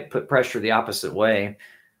that might put pressure the opposite way.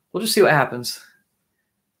 We'll just see what happens.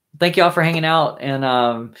 Thank y'all for hanging out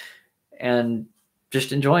and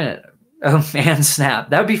just enjoying it. Oh man, snap.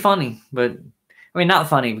 That would be funny, but I mean, not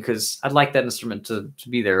funny because I'd like that instrument to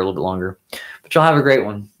be there a little bit longer. But y'all have a great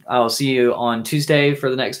one. I'll see you on Tuesday for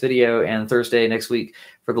the next video and Thursday next week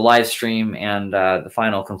for the live stream and the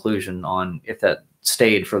final conclusion on if that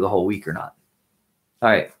stayed for the whole week or not. All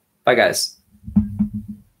right. Bye, guys.